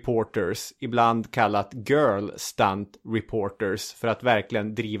 stunt reporters, ibland kallat girl stunt reporters, för att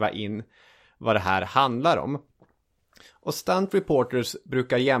verkligen driva in vad det här handlar om. Och stunt reporters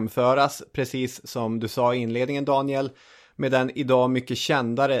brukar jämföras, precis som du sa i inledningen Daniel, med den idag mycket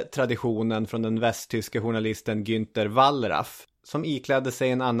kändare traditionen från den västtyska journalisten Günther Wallraff, som iklädde sig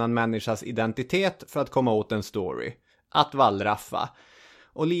en annan människas identitet för att komma åt en story. Att wallraffa.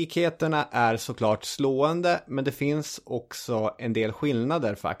 Och likheterna är såklart slående, men det finns också en del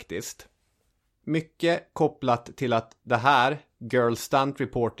skillnader faktiskt. Mycket kopplat till att det här, girl stunt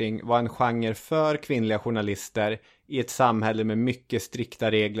reporting, var en genre för kvinnliga journalister i ett samhälle med mycket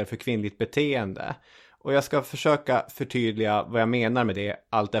strikta regler för kvinnligt beteende. Och jag ska försöka förtydliga vad jag menar med det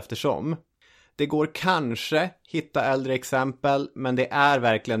allt eftersom. Det går kanske hitta äldre exempel, men det är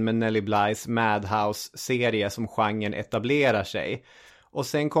verkligen med Nellie Blys Madhouse-serie som genren etablerar sig. Och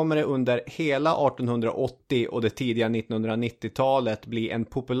sen kommer det under hela 1880 och det tidiga 1990-talet bli en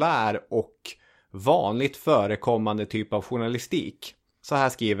populär och vanligt förekommande typ av journalistik. Så här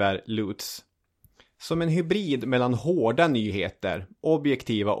skriver Lutz. Som en hybrid mellan hårda nyheter,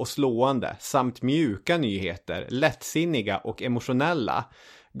 objektiva och slående, samt mjuka nyheter, lättsinniga och emotionella,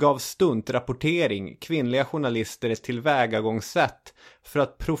 gav stuntrapportering kvinnliga journalister ett tillvägagångssätt för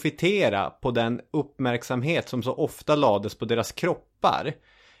att profitera på den uppmärksamhet som så ofta lades på deras kroppar.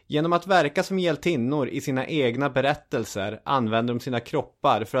 Genom att verka som hjältinnor i sina egna berättelser använder de sina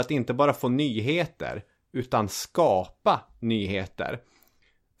kroppar för att inte bara få nyheter, utan skapa nyheter.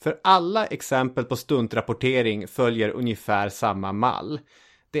 För alla exempel på stuntrapportering följer ungefär samma mall.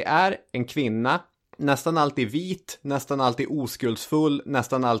 Det är en kvinna, nästan alltid vit, nästan alltid oskuldsfull,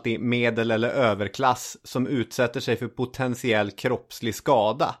 nästan alltid medel- eller överklass, som utsätter sig för potentiell kroppslig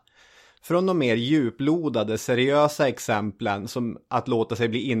skada. Från de mer djuplodade, seriösa exemplen som att låta sig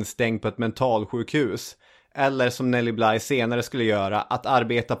bli instängd på ett mentalsjukhus, eller som Nellie Bly senare skulle göra, att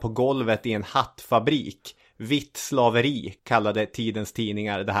arbeta på golvet i en hattfabrik. Vitt slaveri kallade tidens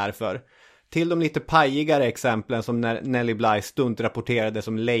tidningar det här för. Till de lite pajigare exemplen som när Nellie Bly stuntrapporterade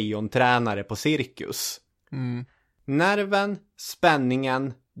som lejontränare på cirkus. Nerven,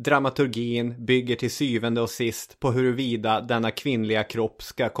 spänningen, dramaturgin bygger till syvende och sist på huruvida denna kvinnliga kropp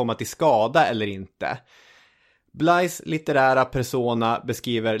ska komma till skada eller inte. Blys litterära persona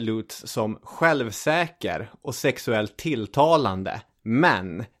beskriver Lutz som självsäker och sexuellt tilltalande,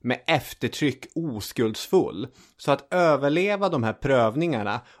 men med eftertryck oskuldsfull. Så att överleva de här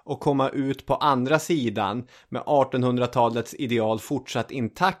prövningarna och komma ut på andra sidan med 1800-talets ideal fortsatt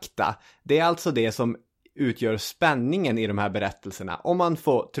intakta, det är alltså det som utgör spänningen i de här berättelserna, om man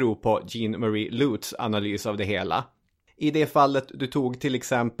får tro på Jean-Marie Lutz analys av det hela. I det fallet du tog till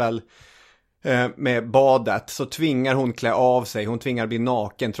exempel med badet, så tvingar hon klä av sig, hon tvingar bli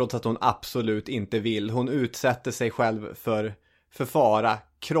naken trots att hon absolut inte vill. Hon utsätter sig själv för fara,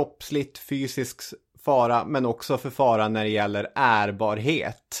 kroppsligt, fysisk fara, men också för fara när det gäller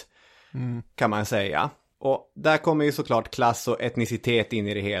ärbarhet, kan man säga. Och där kommer ju såklart klass och etnicitet in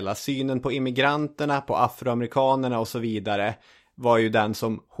i det hela. Synen på immigranterna, på afroamerikanerna och så vidare var ju den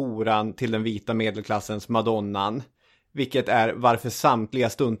som horan till den vita medelklassens madonnan. Vilket är varför samtliga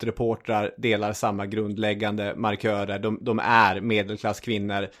stuntreportrar delar samma grundläggande markörer. De är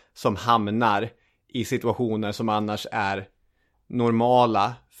medelklasskvinnor som hamnar i situationer som annars är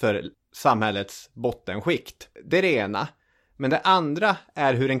normala för samhällets bottenskikt. Det är det ena. Men det andra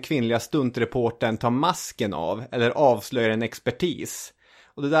är hur den kvinnliga stuntreporten tar masken av eller avslöjar en expertis.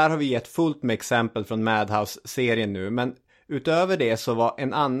 Och det där har vi gett fullt med exempel från Madhouse-serien nu. Men utöver det så var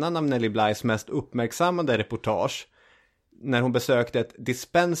en annan av Nellie Blys mest uppmärksammade reportage när hon besökte ett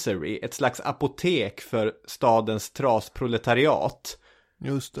dispensary, ett slags apotek för stadens trasproletariat.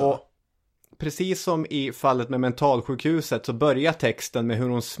 Just det. Och precis som i fallet med mentalsjukhuset så börjar texten med hur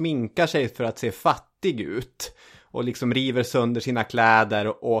hon sminkar sig för att se fattig ut. Och liksom river sönder sina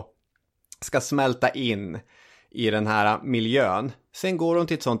kläder och ska smälta in i den här miljön. Sen går hon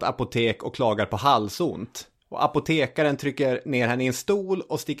till ett sånt apotek och klagar på halsont. Och apotekaren trycker ner henne i en stol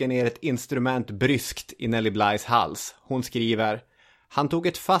och sticker ner ett instrument bryskt i Nellie Blys hals. Hon skriver: han tog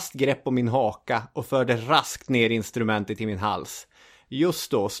ett fast grepp om min haka och förde raskt ner instrumentet i min hals.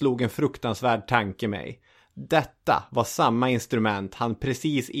 Just då slog en fruktansvärd tanke mig. Detta var samma instrument han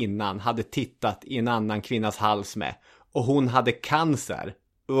precis innan hade tittat i en annan kvinnas hals med. Och hon hade cancer.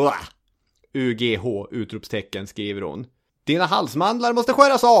 UGH, utropstecken, skriver hon. Dina halsmandlar måste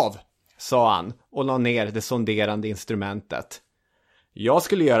skäras av, sa han och la ner det sonderande instrumentet. Jag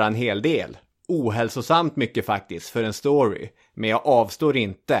skulle göra en hel del. Ohälsosamt mycket faktiskt för en story. Men jag avstår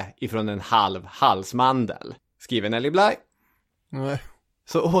inte ifrån en halv halsmandel, skriver Nellie Bly. Nej.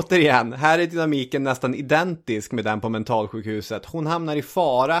 Så återigen, här är dynamiken nästan identisk med den på mentalsjukhuset. Hon hamnar i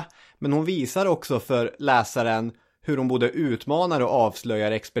fara, men hon visar också för läsaren hur hon både utmanar och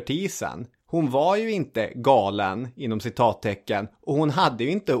avslöjar expertisen. Hon var ju inte galen, inom citattecken, och hon hade ju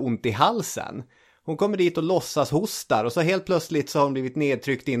inte ont i halsen. Hon kommer dit och låtsas hostar och så helt plötsligt så har hon blivit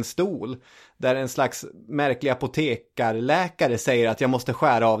nedtryckt i en stol där en slags märklig apotekarläkare säger att jag måste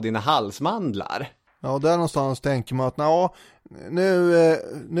skära av dina halsmandlar. Ja, där någonstans tänker man att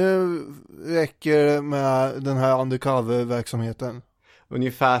nu räcker det med den här undercover-verksamheten.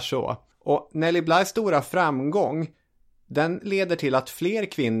 Ungefär så. Och Nellie Blys stora framgång, den leder till att fler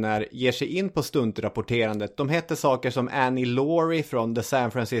kvinnor ger sig in på stuntrapporterandet. De hette saker som Annie Laurie från The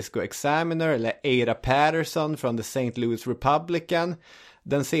San Francisco Examiner eller Ada Patterson från The St. Louis Republican.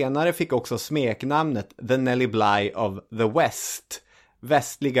 Den senare fick också smeknamnet The Nellie Bly of the West.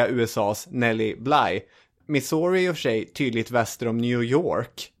 Västliga USAs Nellie Bly. Missouri är i och för sig tydligt väster om New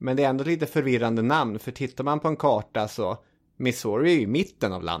York, men det är ändå lite förvirrande namn, för tittar man på en karta så Missouri är i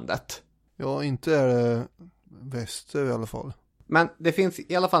mitten av landet. Ja, inte är det väster i alla fall. Men det finns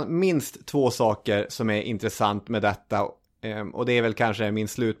i alla fall minst 2 saker som är intressant med detta, och det är väl kanske min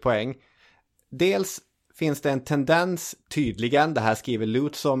slutpoäng. Dels finns det en tendens, tydligen, det här skriver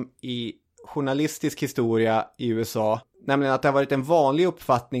Lutz om i journalistisk historia i USA, nämligen att det har varit en vanlig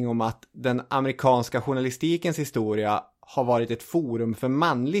uppfattning om att den amerikanska journalistikens historia har varit ett forum för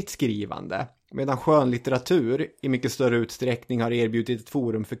manligt skrivande, medan skönlitteratur i mycket större utsträckning har erbjudit ett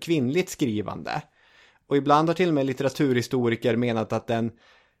forum för kvinnligt skrivande. Och ibland har till och med litteraturhistoriker menat att den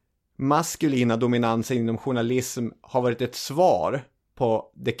maskulina dominansen inom journalism har varit ett svar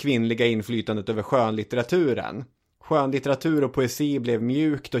på det kvinnliga inflytandet över skönlitteraturen. Skönlitteratur och poesi blev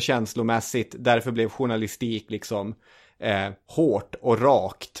mjukt och känslomässigt, därför blev journalistik liksom hårt och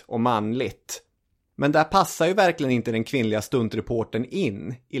rakt och manligt. Men där passar ju verkligen inte den kvinnliga stuntreporten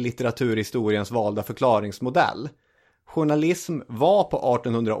in i litteraturhistoriens valda förklaringsmodell. Journalism var på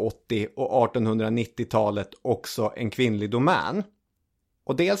 1880- och 1890-talet också en kvinnlig domän.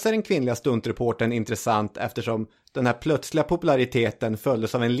 Och dels är den kvinnliga stuntreporten intressant eftersom den här plötsliga populariteten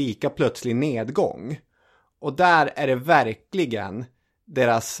följdes av en lika plötslig nedgång. Och där är det verkligen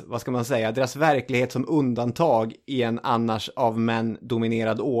deras verklighet som undantag i en annars av män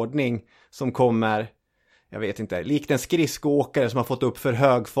dominerad ordning som kommer, jag vet inte, likt en skridskoåkare som har fått upp för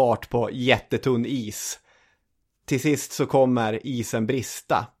hög fart på jättetunn is. Till sist så kommer isen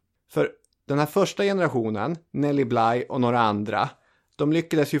brista. För den här första generationen, Nellie Bly och några andra, de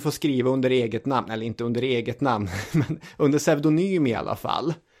lyckades ju få skriva under eget namn, eller inte under eget namn, men under pseudonym i alla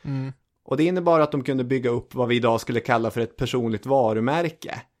fall. Mm. Och det innebar att de kunde bygga upp vad vi idag skulle kalla för ett personligt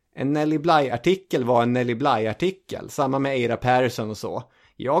varumärke. En Nellie Bly-artikel var en Nellie Bly-artikel, samma med Ada Patterson och så.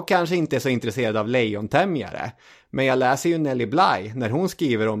 Jag kanske inte är så intresserad av lejontämjare, men jag läser ju Nellie Bly när hon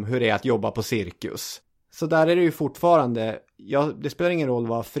skriver om hur det är att jobba på cirkus. Så där är det ju fortfarande, det spelar ingen roll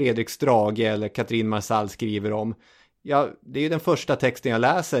vad Fredrik Strage eller Katrin Marsall skriver om. Det är ju den första texten jag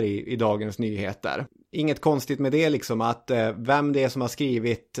läser i Dagens Nyheter. Inget konstigt med det liksom, att vem det är som har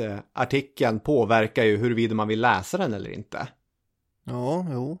skrivit artikeln påverkar ju huruvida man vill läsa den eller inte. Ja,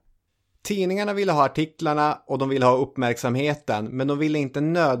 jo. Tidningarna ville ha artiklarna och de ville ha uppmärksamheten, men de ville inte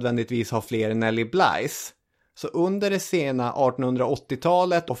nödvändigtvis ha fler Nellie Blys. Så under det sena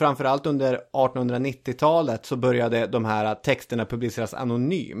 1880-talet och framförallt under 1890-talet så började de här texterna publiceras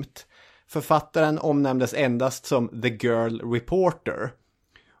anonymt. Författaren omnämndes endast som The Girl Reporter.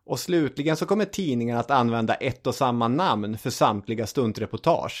 Och slutligen så kommer tidningen att använda ett och samma namn för samtliga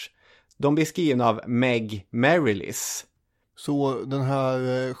stuntreportage. De blir skrivna av Meg Merrilis. Så den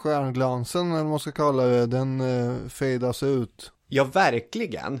här stjärnglansen, eller vad man ska kalla det, den fadas ut? Ja,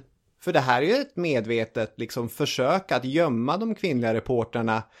 verkligen. För det här är ju ett medvetet liksom, försök att gömma de kvinnliga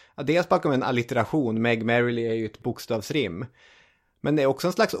reporterna. Dels bakom en allitteration, Meg Merrily är ju ett bokstavsrim. Men det är också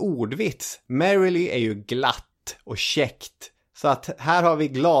en slags ordvits. Merrily är ju glatt och käckt. Så att här har vi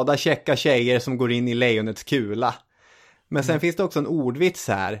glada, käcka tjejer som går in i lejonets kula. Men sen finns det också en ordvits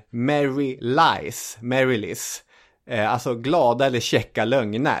här. Merry lies, Merrilis. Alltså glada eller käcka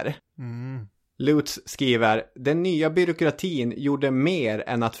lögner. Lutz skriver, den nya byråkratin gjorde mer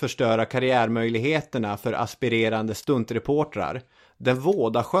än att förstöra karriärmöjligheterna för aspirerande stuntreportrar. Den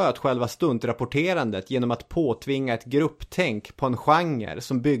vådasköt själva stuntrapporterandet genom att påtvinga ett grupptänk på en genre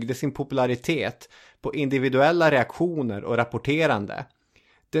som byggde sin popularitet på individuella reaktioner och rapporterande.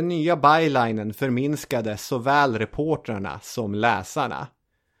 Den nya bylinen förminskade såväl reportrarna som läsarna.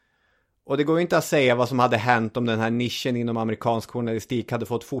 Och det går inte att säga vad som hade hänt om den här nischen inom amerikansk journalistik hade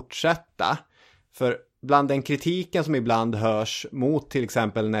fått fortsätta. För Bland den kritiken som ibland hörs mot till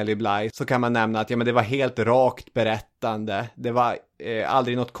exempel Nellie Bly så kan man nämna att det var helt rakt berättande. Det var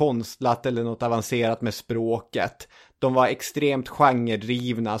aldrig något konstlat eller något avancerat med språket. De var extremt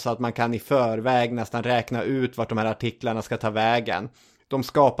genredrivna så att man kan i förväg nästan räkna ut vart de här artiklarna ska ta vägen. De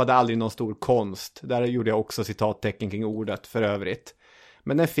skapade aldrig någon stor konst. Där gjorde jag också citattecken kring ordet för övrigt.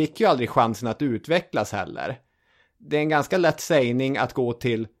 Men den fick ju aldrig chansen att utvecklas heller. Det är en ganska lätt sägning att gå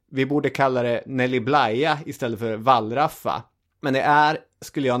till, vi borde kalla det Nellie Blya istället för Wallraffa. Men det är,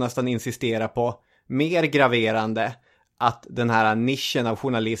 skulle jag nästan insistera på, mer graverande att den här nischen av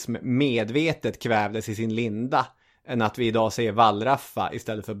journalism medvetet kvävdes i sin linda än att vi idag säger Wallraffa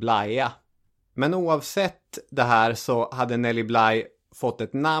istället för Blya. Men oavsett det här så hade Nellie Bly fått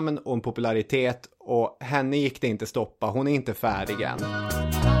ett namn och en popularitet och henne gick det inte stoppa. Hon är inte färdig än.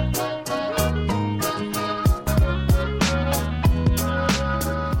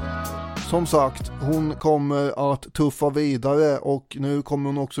 Som sagt, hon kommer att tuffa vidare och nu kommer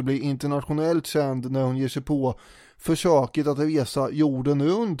hon också bli internationellt känd när hon ger sig på försöket att resa jorden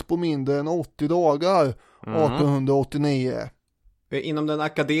runt på mindre än 80 dagar 1889. Inom den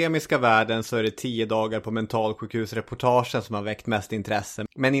akademiska världen så är det 10 dagar på mentalsjukhusreportagen som har väckt mest intresse.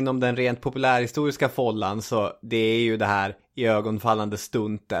 Men inom den rent populärhistoriska follan så det är ju det här i ögonfallande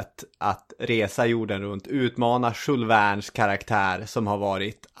stuntet att resa jorden runt, utmana Jules Vernes karaktär som har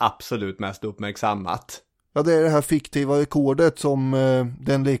varit absolut mest uppmärksammat. Ja, det är det här fiktiva rekordet som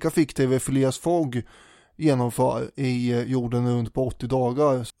den lika fiktiva Phileas Fogg genomför i jorden runt på 80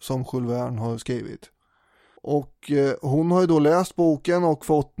 dagar som Jules Verne har skrivit. Och hon har ju då läst boken och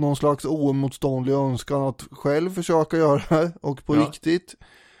fått någon slags oemotståndlig önskan att själv försöka göra det här och på riktigt.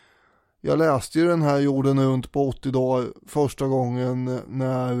 Jag läste ju den här jorden runt på 80 dagar första gången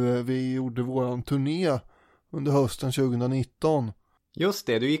när vi gjorde våran turné under hösten 2019. Just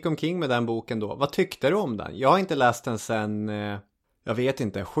det, du gick omkring med den boken då. Vad tyckte du om den? Jag har inte läst den sen, jag vet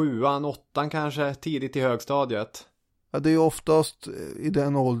inte, 7:an, 8:an kanske, tidigt i högstadiet. Ja, det är ju oftast i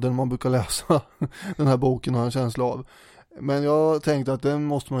den åldern man brukar läsa den här boken, har jag en känsla av. Men jag tänkte att den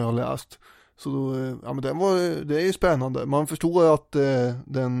måste man ju ha läst. Så då, ja, men det är ju spännande. Man förstår att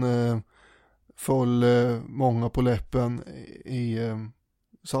den föll många på läppen i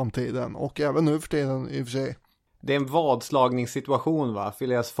samtiden. Och även nu för tiden i och för sig. Det är en vadslagningssituation va?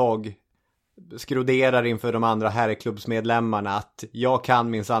 Phileas Fogg skroderar inför de andra herrklubbsmedlemmarna att jag kan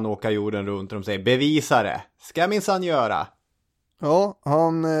minsann åka jorden runt och de säger bevisa det. Ska minsann göra. Ja,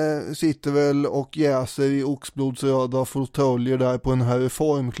 han sitter väl och jäser i oxblodsröda fåtöljer där på den här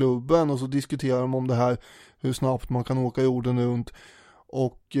reformklubben och så diskuterar de om det här hur snabbt man kan åka jorden runt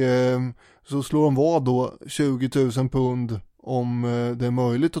och så slår de vad då 20 000 pund om det är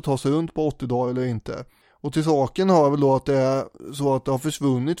möjligt att ta sig runt på 80 dagar eller inte. Och till saken har väl då att det är så att det har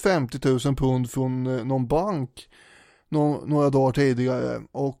försvunnit 50 000 pund från någon bank några dagar tidigare.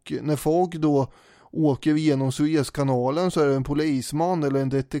 Och när folk då åker igenom Suezkanalen så är det en polisman eller en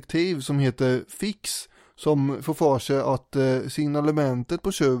detektiv som heter Fix som får för sig att signalementet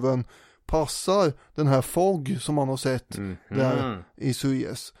på tjuven passar den här Fogg som man har sett där i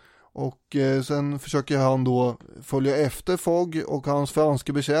Suez. Och sen försöker han då följa efter Fogg och hans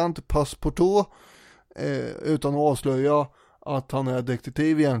franska betjänt Passepartout utan att avslöja att han är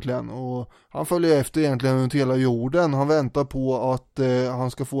detektiv egentligen, och han följer efter egentligen runt hela jorden. Han väntar på att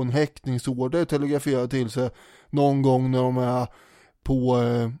han ska få en häktningsorder telegraferad till sig någon gång när de är på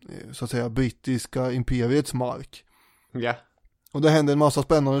så att säga brittiska imperiets mark. Ja. Och det händer en massa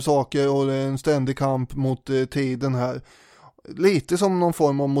spännande saker och det är en ständig kamp mot tiden här. Lite som någon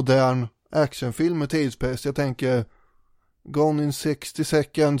form av modern actionfilm med tidspress. Jag tänker Gone in 60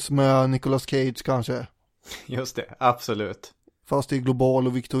 seconds med Nicolas Cage kanske. Just det, absolut. Fast i global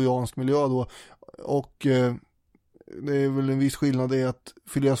och viktoriansk miljö då. Och det är väl en viss skillnad i att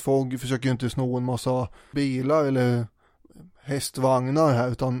Phileas Fogg försöker inte sno en massa bilar eller hästvagnar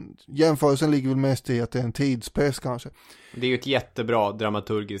här, utan jämförelsen ligger väl mest i att det är en tidspress kanske. Det är ju ett jättebra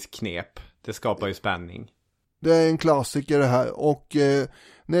dramaturgiskt knep. Det skapar ju spänning. Det är en klassiker det här. Och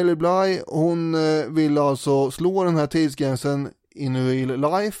Nellie Bly, hon vill alltså slå den här tidsgränsen in real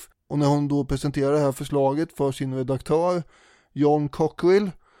life. Och när hon då presenterar det här förslaget för sin redaktör John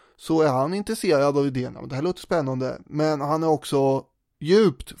Cockerill, så är han intresserad av idén. Det här låter spännande, men han är också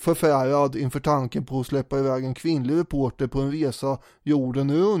djupt förfärad inför tanken på att släppa iväg en kvinnlig reporter på en resa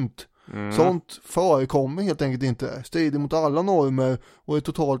jorden runt. Sånt förekommer helt enkelt inte. Strider mot alla normer och är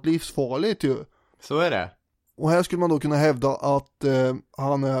totalt livsfarligt ju. Så är det. Och här skulle man då kunna hävda att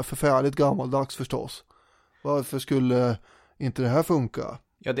han är förfärligt gammaldags förstås. Varför skulle inte det här funka?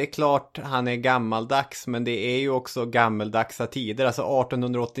 Ja, det är klart han är gammaldags, men det är ju också gammaldagsa tider. Alltså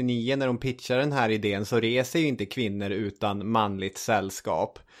 1889 när de pitchar den här idén så reser ju inte kvinnor utan manligt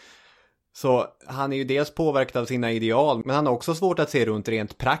sällskap. Så han är ju dels påverkad av sina ideal, men han har också svårt att se runt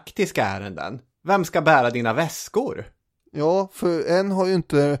rent praktiska ärenden. Vem ska bära dina väskor? Ja, för en har ju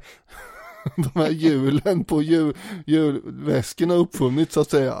inte de här hjulen på julväskorna uppfunnits så att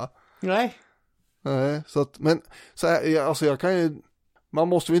säga. Nej, så att, men så här, alltså jag kan ju, man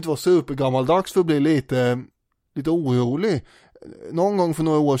måste ju inte vara supergammaldags för att bli lite orolig. Någon gång för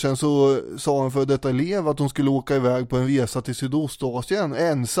några år sedan så sa en för detta elev att hon skulle åka iväg på en resa till Sydostasien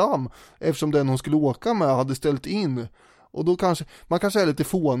ensam, eftersom den hon skulle åka med hade ställt in. Och då kanske, man kanske är lite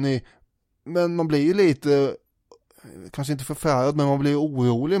fånig, men man blir ju lite, kanske inte förfärad, men man blir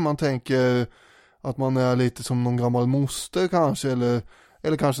orolig. Man tänker att man är lite som någon gammal moster kanske,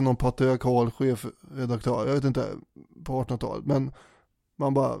 eller kanske någon patriarkal chefredaktör, jag vet inte, på 1800-talet. Men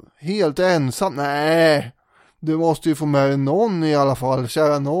man bara, helt ensam, nej, du måste ju få med någon i alla fall,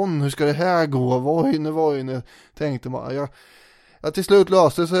 kära någon, hur ska det här gå, var inne, tänkte man. Jag till slut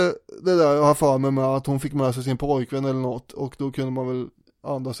löste sig det där, jag har för mig med att hon fick med sig sin pojkvän eller något, och då kunde man väl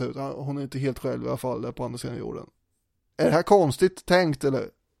andas ut, hon är inte helt själv i alla fall där på andra sidan jorden. Är det här konstigt tänkt eller?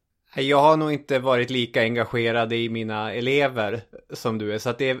 Jag har nog inte varit lika engagerad i mina elever som du är. Så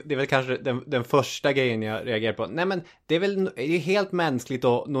att det är väl kanske den första grejen jag reagerar på. Nej, men det är helt mänskligt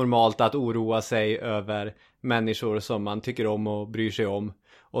och normalt att oroa sig över människor som man tycker om och bryr sig om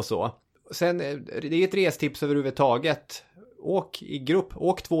och så. Sen, det är ett restips överhuvudtaget. Åk i grupp,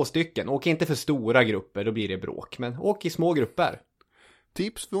 åk 2 stycken. Åk inte för stora grupper, då blir det bråk. Men åk i små grupper.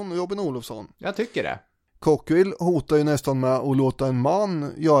 Tips från Robin Olofsson. Jag tycker det. Cockerill hotar ju nästan med att låta en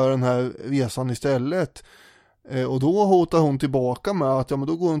man göra den här resan istället. Och då hotar hon tillbaka med att men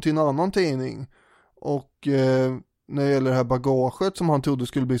då går hon till en annan tidning. Och när det gäller det här bagaget som han trodde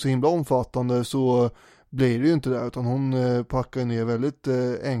skulle bli så himla omfattande så blir det ju inte det. Utan hon packar ner väldigt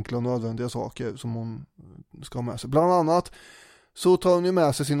enkla och nödvändiga saker som hon ska ha med sig. Bland annat så tar hon ju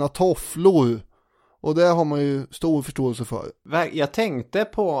med sig sina tofflor. Och det har man ju stor förståelse för. Jag tänkte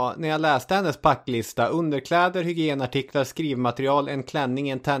på, när jag läste hennes packlista, underkläder, hygienartiklar, skrivmaterial, en klänning,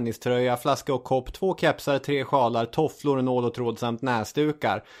 en tenniströja, flaska och kopp, 2 kepsar, 3 sjalar, tofflor, nål och tråd samt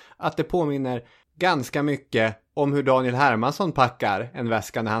näsdukar. Att det påminner ganska mycket om hur Daniel Hermansson packar en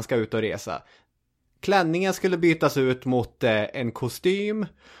väska när han ska ut och resa. Klänningen skulle bytas ut mot en kostym,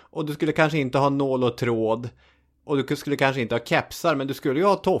 och du skulle kanske inte ha nål och tråd, och du skulle kanske inte ha kepsar, men du skulle ju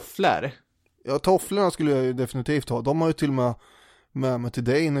ha tofflor. Ja, tofflorna skulle jag ju definitivt ha. De har ju till och med mig till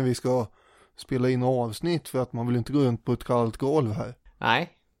dig när vi ska spela in avsnitt, för att man vill inte gå runt på ett kallt golv här. Nej,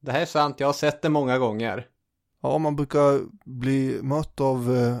 det här är sant. Jag har sett det många gånger. Ja, man brukar bli mött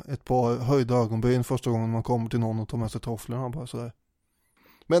av ett par höjda ögonbryn första gången man kommer till någon och tar med sig tofflorna bara sådär.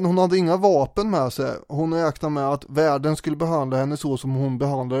 Men hon hade inga vapen med sig. Hon räknar med att världen skulle behandla henne så som hon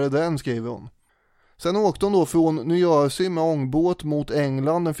behandlade den, skriver hon. Sen åkte hon då från New Jersey med ångbåt mot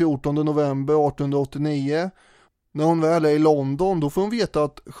England den 14 november 1889. När hon väl är i London, då får hon veta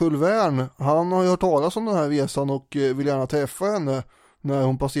att Jules Verne, han har ju hört talas om den här resan och vill gärna träffa henne när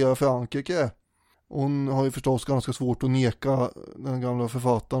hon passerar Frankrike. Hon har ju förstås ganska svårt att neka den gamla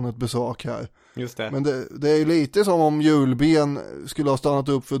författaren ett besök här. Just det. Men det är ju lite som om Julben skulle ha stannat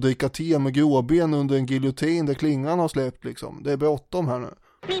upp för att dricka te med Gråben under en giljotin där klingan har släppt liksom. Det är bråttom här nu.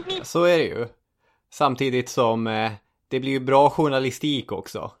 Så är det ju. Samtidigt som det blir ju bra journalistik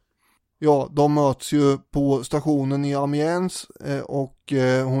också. Ja, de möts ju på stationen i Amiens och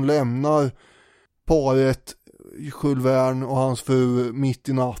hon lämnar paret Jules Verne och hans fru mitt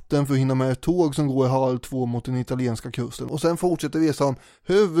i natten för att hinna med ett tåg som går 1:30 mot den italienska kusten. Och sen fortsätter resan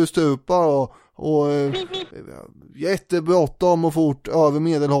huvudstupa och jättebråttom och fort över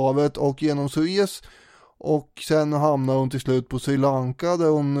Medelhavet och genom Suez. Och sen hamnar hon till slut på Sri Lanka där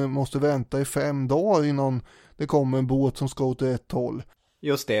hon måste vänta i 5 dagar innan det kommer en båt som ska åt ett håll.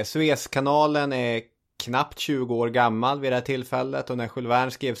 Just det, Suezkanalen är knappt 20 år gammal vid det här tillfället, och när Jules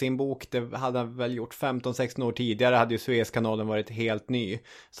Verne skrev sin bok, det hade han väl gjort 15-16 år tidigare, hade ju Suezkanalen varit helt ny.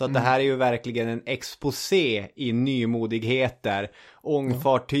 Så att det här är ju verkligen en exposé i nymodigheter.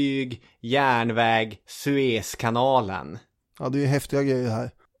 Ångfartyg, järnväg, Suezkanalen. Ja, det är häftiga grejer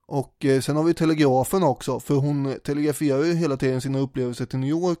här. Och sen har vi telegrafen också, för hon telegraferar ju hela tiden sina upplevelser till New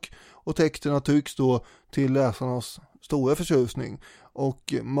York, och texterna trycks då till läsarnas stora förtjusning.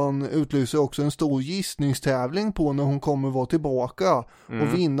 Och man utlyser också en stor gissningstävling på när hon kommer vara tillbaka.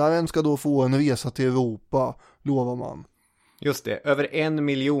 Och vinnaren ska då få en resa till Europa, lovar man. Just det, över 1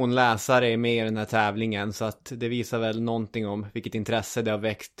 miljon läsare är med i den här tävlingen, så att det visar väl någonting om vilket intresse det har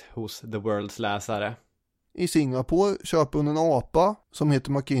väckt hos The Worlds läsare. I Singapore köper hon en apa som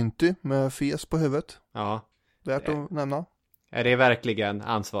heter McKinty med fes på huvudet. Ja. Värt att nämna. Är det verkligen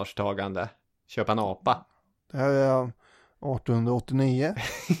ansvarstagande? Köpa en apa? Det här är 1889.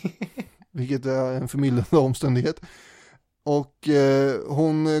 Vilket är en förmildrande omständighet. Och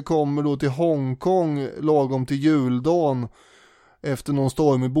hon kommer då till Hongkong lagom till juldagen efter någon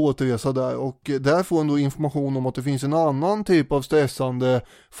stormig båtresa där. Och där får hon då information om att det finns en annan typ av stressande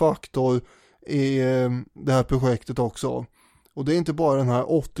faktor i det här projektet också. Och det är inte bara den här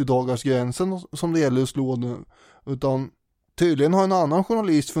 80-dagars gränsen som det gäller att slå nu. Utan tydligen har en annan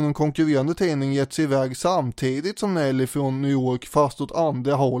journalist från en konkurrerande tidning gett sig iväg samtidigt som Nelly från New York, fast åt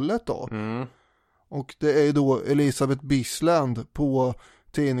andra hållet då. Och det är då Elizabeth Bisland på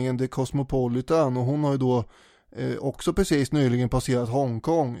tidningen The Cosmopolitan, och hon har ju då också precis nyligen passerat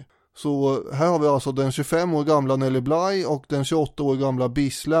Hongkong. Så här har vi alltså den 25 år gamla Nelly Bly och den 28 år gamla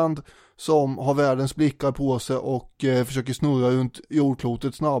Bisland som har världens blickar på sig och försöker snurra runt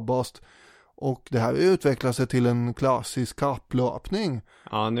jordklotet snabbast. Och det här utvecklar sig till en klassisk kapplöpning.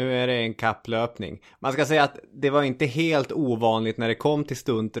 Ja, nu är det en kapplöpning. Man ska säga att det var inte helt ovanligt när det kom till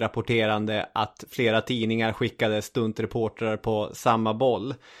stuntrapporterande att flera tidningar skickade stuntreportrar på samma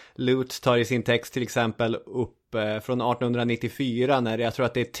boll. Lutz tar i sin text till exempel upp från 1894 när jag tror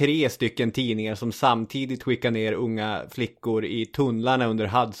att det är 3 stycken tidningar som samtidigt skickar ner unga flickor i tunnlarna under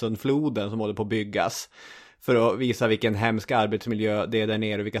Hudsonfloden som håller på att byggas. För att visa vilken hemsk arbetsmiljö det är där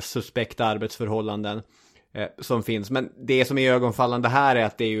nere och vilka suspekta arbetsförhållanden som finns. Men det som är ögonfallande här är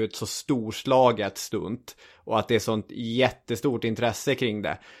att det är ju ett så storslaget stunt. Och att det är sånt jättestort intresse kring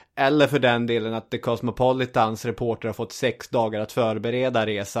det. Eller för den delen att The Cosmopolitans reporter har fått 6 dagar att förbereda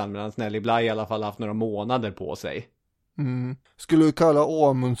resan. Medan Nelly Bly i alla fall haft några månader på sig. Skulle du kalla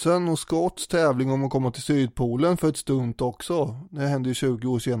Amundsen och Scotts tävling om att komma till Sydpolen för ett stunt också? Det hände ju 20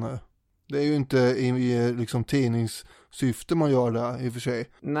 år senare. Det är ju inte i liksom tidningssyfte man gör det i och för sig.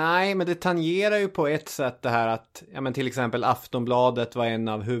 Nej, men det tangerar ju på ett sätt det här att till exempel Aftonbladet var en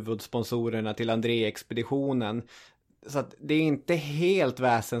av huvudsponsorerna till André-expeditionen. Så att det är inte helt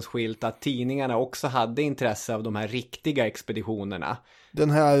väsensskilt att tidningarna också hade intresse av de här riktiga expeditionerna. Den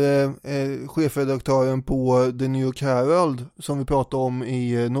här chefredaktören på The New York Herald som vi pratade om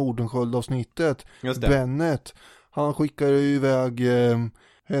i Nordenskjöld-avsnittet, Bennett, han skickade ju iväg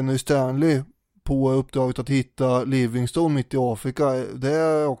Henry Stanley på uppdraget att hitta Livingstone mitt i Afrika. Det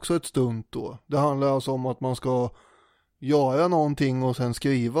är också ett stunt då. Det handlar alltså om att man ska göra någonting och sen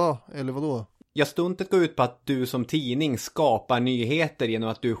skriva, eller vadå? Ja, stuntet går ut på att du som tidning skapar nyheter genom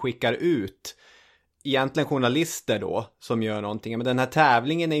att du skickar ut egentligen journalister då som gör någonting. Men den här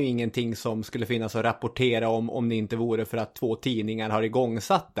tävlingen är ju ingenting som skulle finnas att rapportera om det inte vore för att 2 tidningar har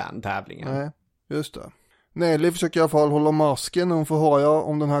igångsatt den tävlingen. Nej, just det. Nelly försöker i alla fall hålla masken när hon får höra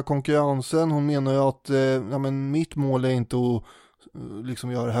om den här konkurrensen. Hon menar ju att mitt mål är inte att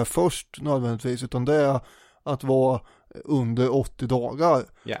liksom göra det här först nödvändigtvis, utan det är att vara under 80 dagar.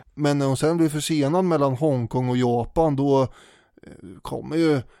 Yeah. Men när hon sen blir försenad mellan Hongkong och Japan, då kommer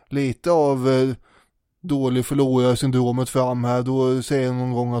ju lite av dålig förlorarsyndromet fram här. Då säger hon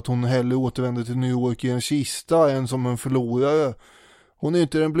någon gång att hon hellre återvänder till New York i en kista än som en förlorare. Hon är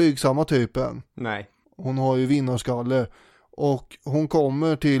inte den blygsamma typen. Nej. Hon har ju vinnarskalle. Och hon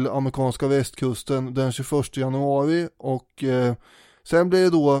kommer till amerikanska västkusten den 21 januari och sen blir det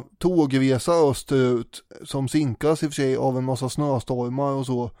då tågresa österut som sinkas i och för sig av en massa snöstormar och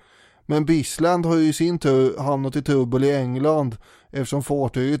så. Men Bisland har ju i sin tur hamnat i trubbel i England eftersom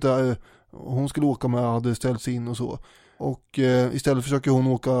fartyget där hon skulle åka med hade ställts in och så. Och istället försöker hon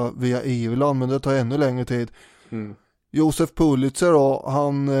åka via Irland, men det tar ännu längre tid. Joseph Pulitzer då,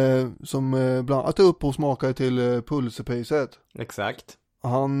 han som bland annat är upphovsmakare till Pulitzerpriset. Exakt.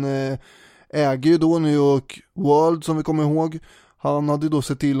 Han äger ju då New York World som vi kommer ihåg. Han hade då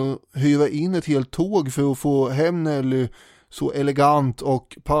sett till att hyra in ett helt tåg för att få hem Nelly så elegant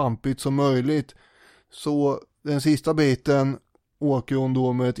och pampigt som möjligt. Så den sista biten åker hon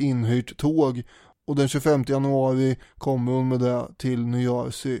då med ett inhyrt tåg och den 25 januari kommer hon med det till New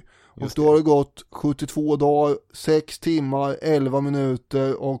Jersey. Och då har det gått 72 dagar, 6 timmar, 11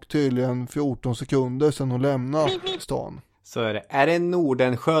 minuter och tydligen 14 sekunder sedan hon lämnar stan. Så är det. Är det en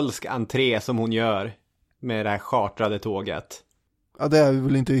Nordenskjöldsk entré som hon gör med det här chartrade tåget? Ja, det är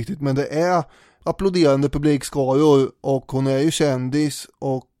väl inte riktigt, men det är applåderande publikskaror och hon är ju kändis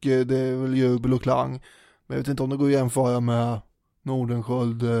och det är väl jubel och klang. Men jag vet inte om det går att jämföra med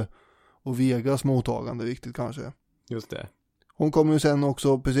Nordenskjöld och Vegas mottagande riktigt kanske. Just det. Hon kommer ju sen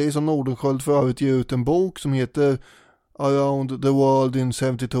också, precis som Nordenskjöld, för övrigt ge ut en bok som heter Around the World in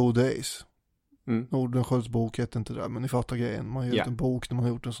 72 Days. Nordenskjölds bok heter inte det, men ni fattar grejen. Man har gjort en bok när man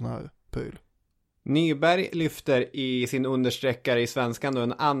har gjort en sån här pöl. Nyberg lyfter i sin understreckare i svenskan då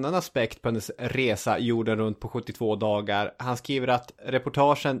en annan aspekt på hennes resa jorden runt på 72 dagar. Han skriver att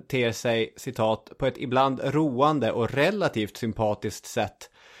reportagen ter sig, citat, på ett ibland roande och relativt sympatiskt sätt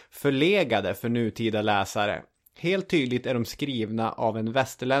förlegade för nutida läsare. Helt tydligt är de skrivna av en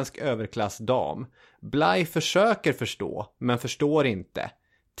västerländsk överklassdam. Bly försöker förstå, men förstår inte.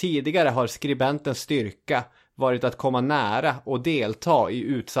 Tidigare har skribentens styrka varit att komma nära och delta i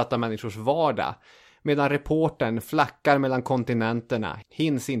utsatta människors vardag. Medan reportern flackar mellan kontinenterna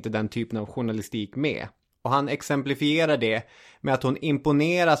hinns inte den typen av journalistik med. Och han exemplifierar det med att hon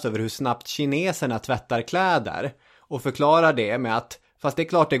imponeras över hur snabbt kineserna tvättar kläder. Och förklarar det med att, fast det är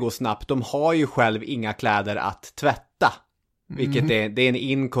klart det går snabbt, de har ju själv inga kläder att tvätta. Vilket det är en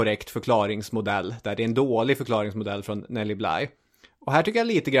inkorrekt förklaringsmodell. Där det är en dålig förklaringsmodell från Nellie Bly. Och här tycker jag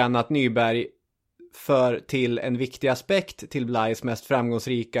lite grann att Nyberg för till en viktig aspekt till Blys mest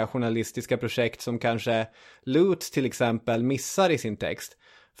framgångsrika journalistiska projekt som kanske Lutz till exempel missar i sin text.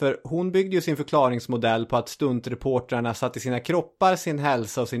 För hon byggde ju sin förklaringsmodell på att stuntreportrarna satte sina kroppar, sin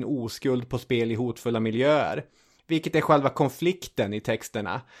hälsa och sin oskuld på spel i hotfulla miljöer. Vilket är själva konflikten i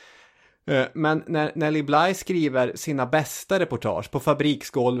texterna. Men när Nellie Bly skriver sina bästa reportage på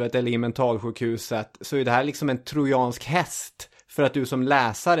fabriksgolvet eller i mentalsjukhuset så är det här liksom en trojansk häst för att du som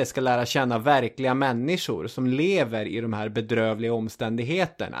läsare ska lära känna verkliga människor som lever i de här bedrövliga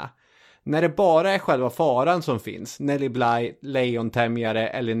omständigheterna. När det bara är själva faran som finns, Nellie Bly, lejontämjare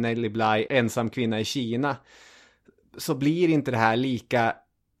eller Nellie Bly, ensam kvinna i Kina, så blir inte det här lika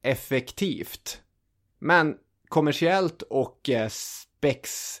effektivt. Men kommersiellt och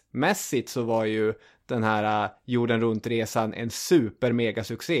spexmässigt så var ju den här jorden runt-resan en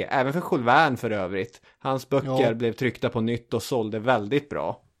super-megasuccé. Även för Jules Verne för övrigt. Hans böcker blev tryckta på nytt och sålde väldigt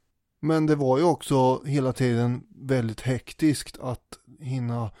bra. Men det var ju också hela tiden väldigt hektiskt att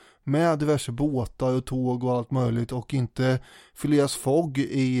hinna med diverse båtar och tåg och allt möjligt. Och inte Phileas Fogg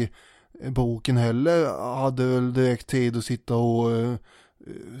i boken heller hade väl direkt tid att sitta och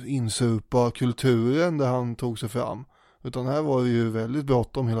insupa kulturen där han tog sig fram. Utan här var det ju väldigt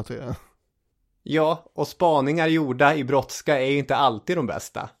bråttom hela tiden. Ja, och spaningar gjorda i brådska är ju inte alltid de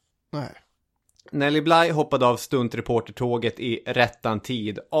bästa. Nej. Nellie Bly hoppade av stuntreportertåget i rättan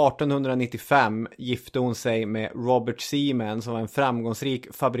tid. 1895 gifte hon sig med Robert Seaman som var en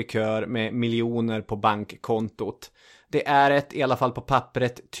framgångsrik fabrikör med miljoner på bankkontot. Det är ett, i alla fall på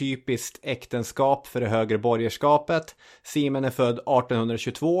pappret, typiskt äktenskap för det högre borgerskapet. Seaman är född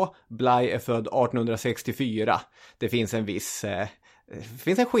 1822, Bly är född 1864. Det finns en viss... Det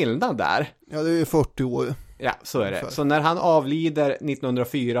finns en skillnad där. Ja, det är 40 år. Ja, så är det. Så när han avlider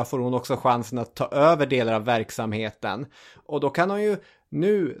 1904 får hon också chansen att ta över delar av verksamheten. Och då kan hon ju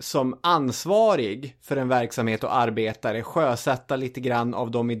nu som ansvarig för en verksamhet och arbetare sjösätta lite grann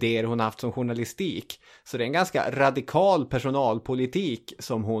av de idéer hon haft som journalistik. Så det är en ganska radikal personalpolitik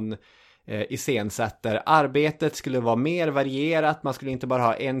som hon iscensätter. Arbetet skulle vara mer varierat, man skulle inte bara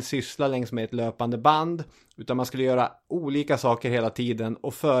ha en syssla längs med ett löpande band, utan man skulle göra olika saker hela tiden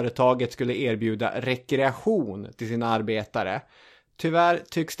och företaget skulle erbjuda rekreation till sina arbetare. Tyvärr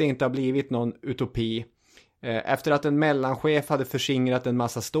tycks det inte ha blivit någon utopi. Efter att en mellanchef hade förskingrat en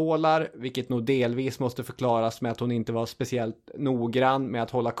massa stålar, vilket nog delvis måste förklaras med att hon inte var speciellt noggrann med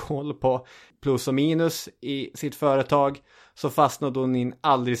att hålla koll på plus och minus i sitt företag, så fastnade hon i en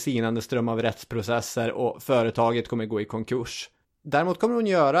aldrig sinande ström av rättsprocesser och företaget kommer gå i konkurs. Däremot kommer hon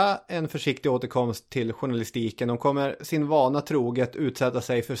göra en försiktig återkomst till journalistiken. Hon kommer sin vana troget utsätta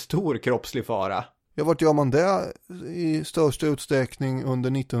sig för stor kroppslig fara. Ja, vart gör man det i största utsträckning under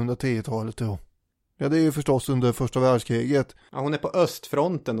 1910-talet då? Ja, det är ju förstås under första världskriget. Ja, hon är på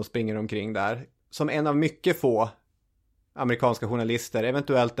östfronten och springer omkring där. Som en av mycket få amerikanska journalister.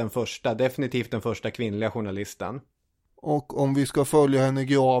 Eventuellt den första, definitivt den första kvinnliga journalisten. Och om vi ska följa henne i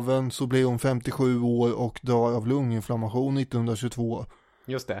graven så blir hon 57 år och dör av lunginflammation 1922.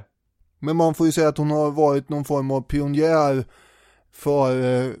 Just det. Men man får ju säga att hon har varit någon form av pionjär för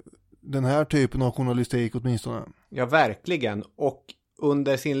den här typen av journalistik åtminstone. Ja, verkligen. Och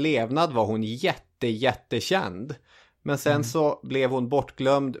under sin levnad var hon jättekänd. Men sen så blev hon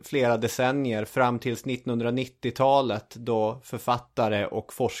bortglömd flera decennier fram tills 1990-talet då författare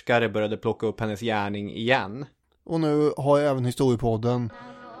och forskare började plocka upp hennes gärning igen. Och nu har även Historiepodden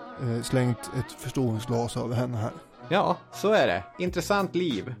slängt ett förstoringsglas över henne här. Ja, så är det. Intressant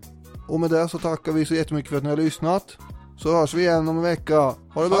liv. Och med det så tackar vi så jättemycket för att ni har lyssnat. Så hörs vi igen om en vecka.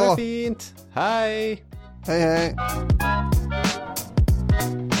 Ha det bra. Ha det fint. Hej. Hej hej.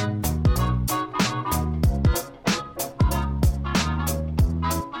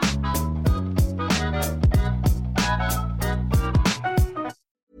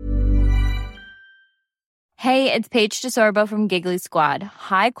 Hey, it's Paige DeSorbo from Giggly Squad.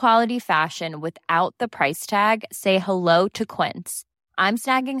 High quality fashion without the price tag. Say hello to Quince. I'm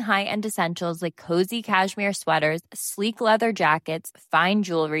snagging high-end essentials like cozy cashmere sweaters, sleek leather jackets, fine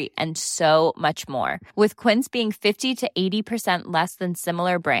jewelry, and so much more. With Quince being 50 to 80% less than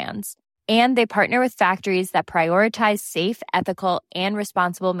similar brands. And they partner with factories that prioritize safe, ethical, and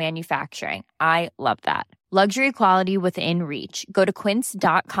responsible manufacturing. I love that. Luxury quality within reach. Go to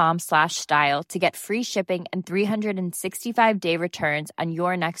quince.com/style to get free shipping and 365-day returns on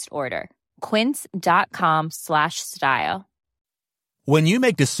your next order. Quince.com/style. When you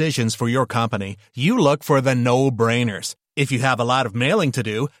make decisions for your company, you look for the no-brainers. If you have a lot of mailing to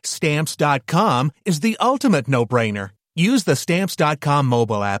do, Stamps.com is the ultimate no-brainer. Use the Stamps.com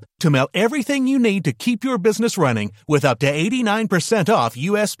mobile app to mail everything you need to keep your business running with up to 89% off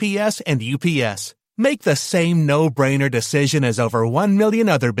USPS and UPS. Make the same no-brainer decision as over 1 million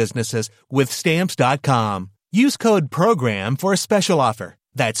other businesses with Stamps.com. Use code PROGRAM for a special offer.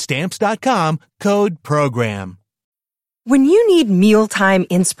 That's Stamps.com, code PROGRAM. When you need mealtime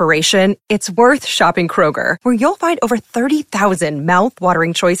inspiration, it's worth shopping Kroger, where you'll find over 30,000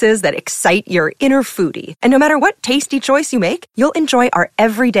 mouth-watering choices that excite your inner foodie. And no matter what tasty choice you make, you'll enjoy our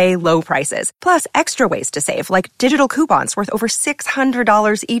everyday low prices, plus extra ways to save, like digital coupons worth over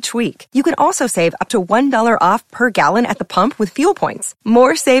 $600 each week. You can also save up to $1 off per gallon at the pump with fuel points.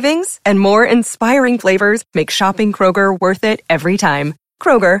 More savings and more inspiring flavors make shopping Kroger worth it every time.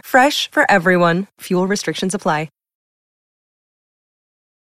 Kroger, fresh for everyone. Fuel restrictions apply.